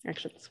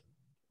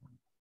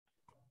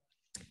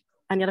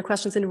 Any other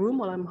questions in the room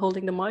while I'm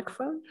holding the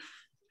microphone?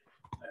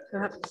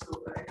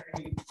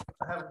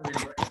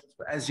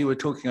 As you were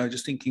talking, I was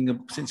just thinking of,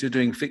 since you're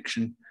doing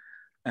fiction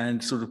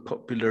and sort of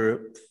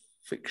popular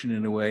fiction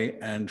in a way,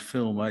 and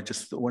film, I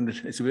just wondered,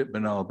 it's a bit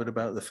banal, but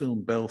about the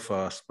film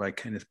Belfast by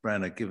Kenneth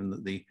Branagh, given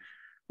that the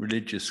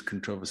religious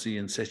controversy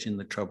and set in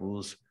the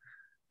Troubles,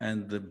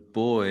 and the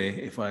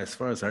boy, as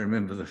far as I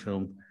remember the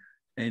film,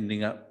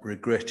 ending up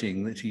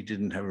regretting that he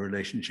didn't have a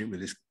relationship with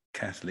this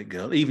Catholic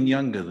girl, even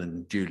younger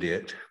than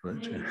Juliet.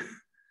 But,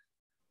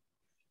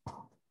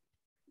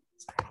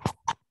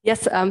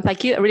 Yes,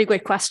 thank you. A really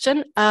great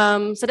question.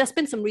 So there's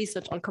been some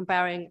research on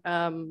comparing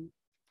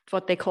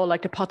what they call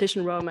like the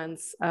partition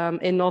romance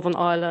in Northern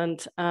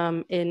Ireland,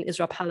 in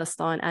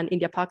Israel-Palestine and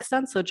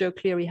India-Pakistan. So Joe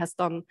Cleary has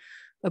done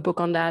a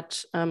book on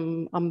that.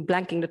 I'm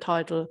blanking the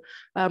title,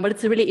 but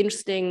it's a really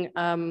interesting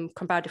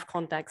comparative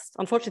context.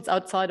 Unfortunately, it's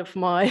outside of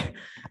my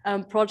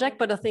project,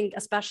 but I think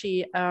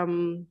especially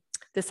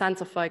the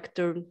sense of like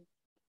the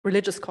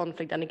religious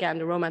conflict and again,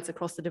 the romance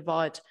across the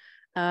divide.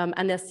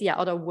 And there's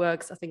other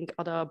works, I think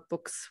other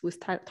books whose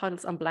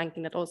titles I'm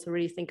blanking that also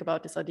really think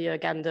about this idea,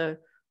 again, the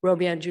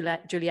Romeo and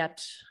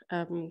Juliet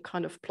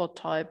kind of plot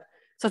type.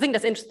 So I think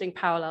there's interesting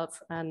parallels,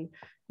 and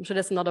I'm sure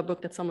there's another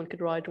book that someone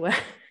could write where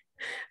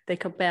they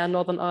compare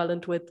Northern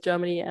Ireland with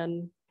Germany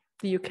and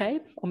the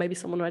UK, or maybe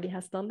someone already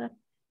has done that.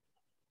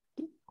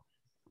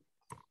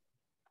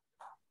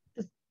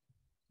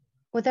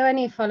 Were there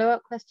any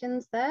follow-up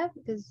questions there?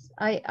 Because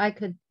I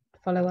could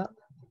follow up.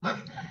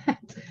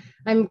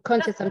 I'm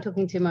conscious I'm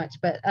talking too much,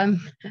 but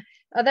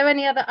are there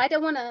any other? I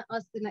don't want to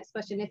ask the next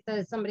question if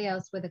there's somebody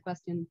else with a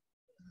question.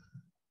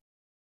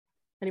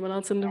 Anyone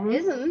else in the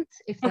room?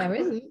 If there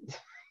isn't,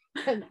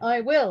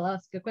 I will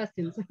ask a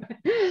question.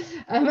 Because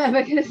I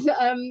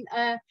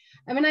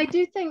mean, I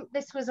do think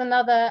this was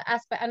another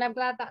aspect, and I'm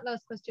glad that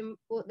last question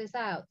brought this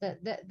out,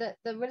 that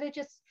the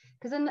religious,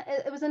 because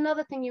it was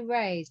another thing you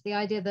raised, the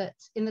idea that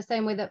in the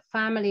same way that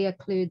family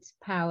occludes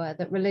power,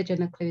 that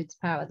religion occludes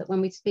power, that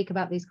when we speak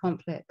about these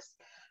conflicts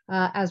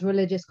as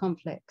religious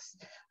conflicts,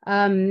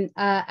 and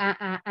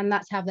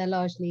that's how they're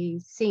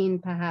largely seen,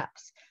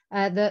 perhaps,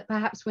 that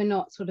perhaps we're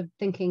not sort of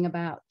thinking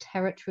about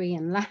territory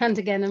and land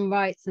again and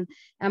rights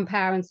and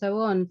power and so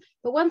on.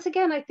 But once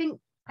again, I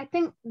think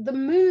the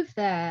move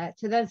there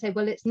to then say,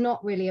 well, it's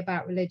not really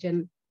about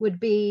religion, would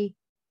be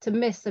to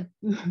miss the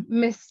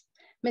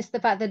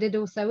fact that it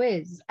also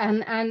is, and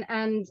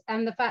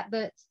the fact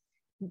that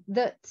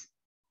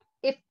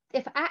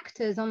if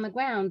actors on the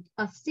ground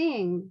are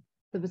seeing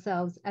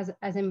themselves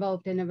as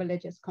involved in a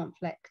religious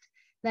conflict,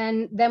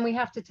 then we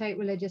have to take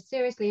religious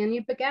seriously. And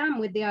you began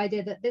with the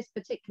idea that this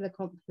particular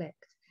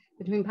conflict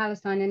between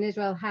Palestine and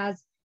Israel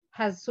has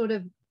sort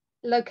of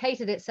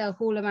located itself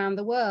all around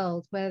the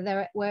world,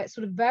 where it's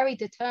sort of very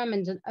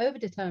determined and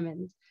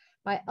overdetermined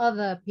by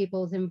other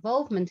people's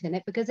involvement in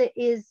it, because it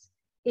is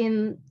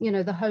in, you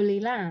know, the Holy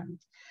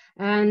Land.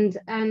 And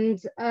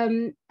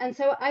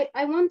so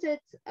I wondered,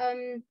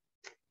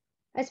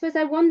 I suppose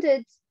I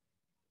wondered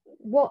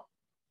what,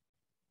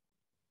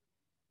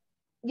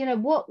 you know,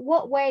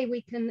 what way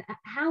we can,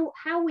 how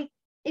we,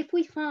 if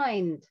we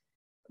find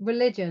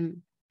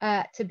religion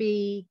to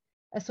be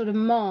a sort of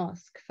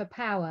mask for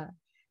power,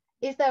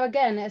 is there,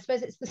 again, I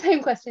suppose it's the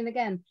same question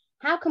again,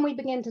 how can we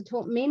begin to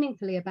talk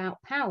meaningfully about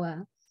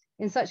power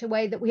in such a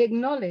way that we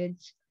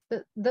acknowledge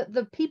that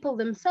the people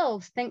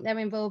themselves think they're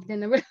involved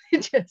in a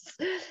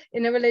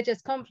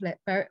religious conflict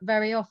very,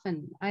 very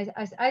often?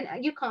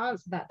 You can't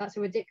answer that. That's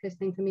a ridiculous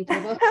thing for me to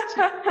have asked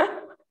you.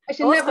 I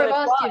should never have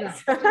asked you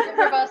that. I should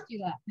never have asked you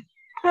that.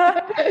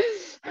 I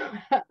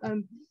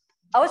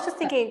was just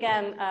thinking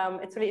again,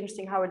 it's really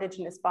interesting how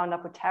religion is bound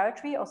up with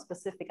territory, or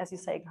specific, as you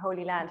say,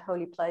 holy land,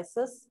 holy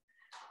places.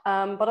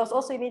 But I was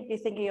also immediately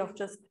thinking of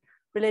just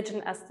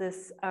religion as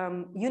this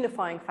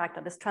unifying factor,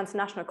 this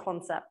transnational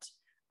concept.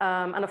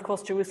 And of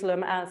course,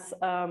 Jerusalem as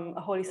a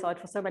holy site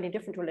for so many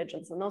different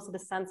religions. And also the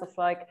sense of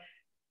like,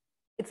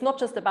 it's not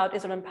just about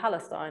Israel and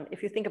Palestine.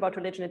 If you think about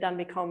religion, it then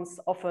becomes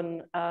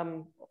often,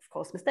 of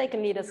course,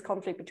 mistakenly, there's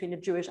conflict between the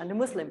Jewish and the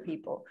Muslim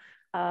people.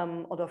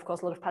 Although, of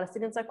course, a lot of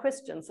Palestinians are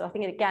Christians. So I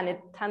think, again,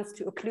 it tends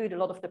to occlude a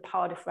lot of the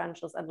power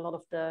differentials and a lot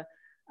of the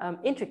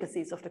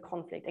intricacies of the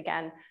conflict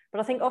again.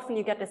 But I think often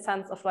you get this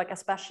sense of like,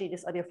 especially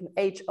this idea of an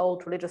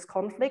age-old religious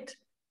conflict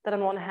that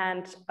on one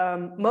hand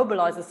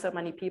mobilizes so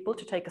many people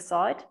to take a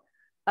side,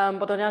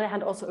 but on the other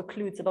hand also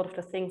occludes a lot of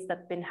the things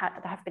that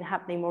have been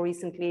happening more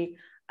recently.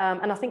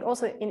 And I think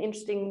also in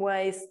interesting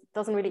ways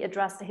doesn't really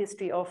address the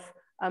history of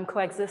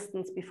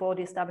coexistence before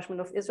the establishment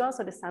of Israel.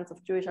 So the sense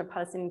of Jewish and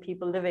Palestinian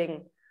people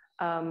living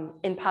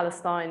in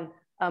Palestine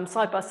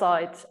side by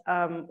side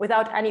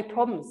without any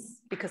problems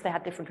because they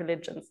had different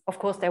religions. Of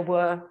course, there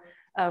were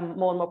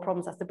more and more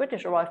problems as the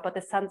British arrived, but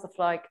the sense of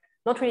like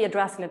not really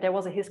addressing it, there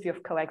was a history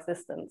of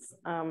coexistence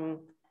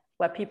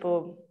where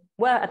people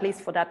were, at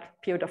least for that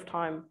period of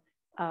time,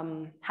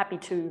 happy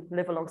to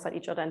live alongside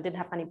each other and didn't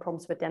have any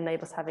problems with their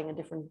neighbors having a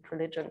different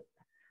religion.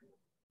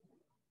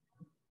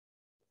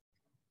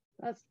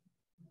 That's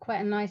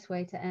quite a nice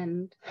way to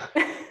end.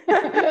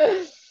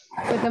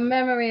 With a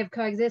memory of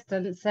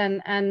coexistence,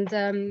 and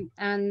I mean,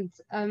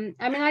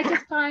 I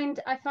find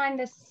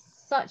this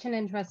such an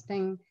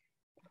interesting.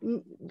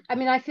 I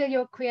mean, I feel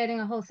you're creating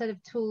a whole set of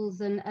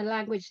tools and a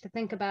language to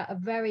think about a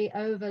very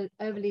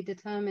overly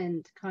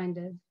determined kind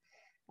of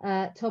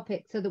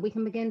topic, so that we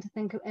can begin to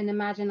think and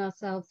imagine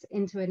ourselves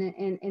into it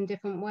in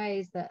different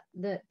ways that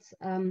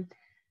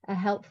are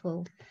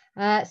helpful.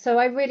 So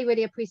I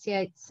really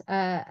appreciate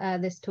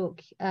this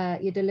talk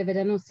you delivered,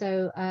 and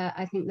also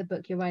I think the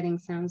book you're writing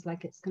sounds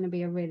like it's going to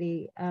be a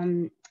really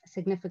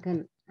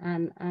significant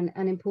and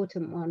an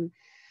important one.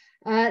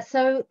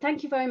 So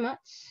thank you very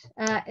much,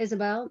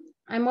 Isabelle.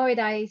 I'm worried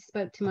I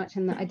spoke too much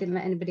and that I didn't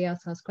let anybody else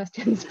ask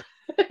questions.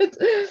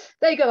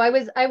 There you go.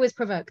 I was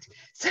provoked.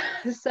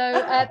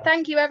 So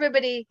thank you,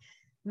 everybody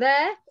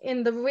there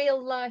in the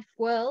real life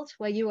world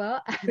where you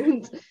are,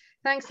 and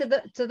thanks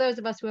to those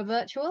of us who are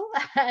virtual,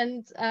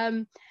 and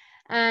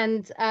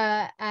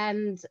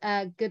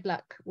good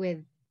luck with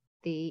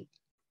the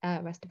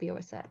rest of your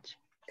research.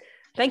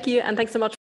 Thank you, and thanks so much.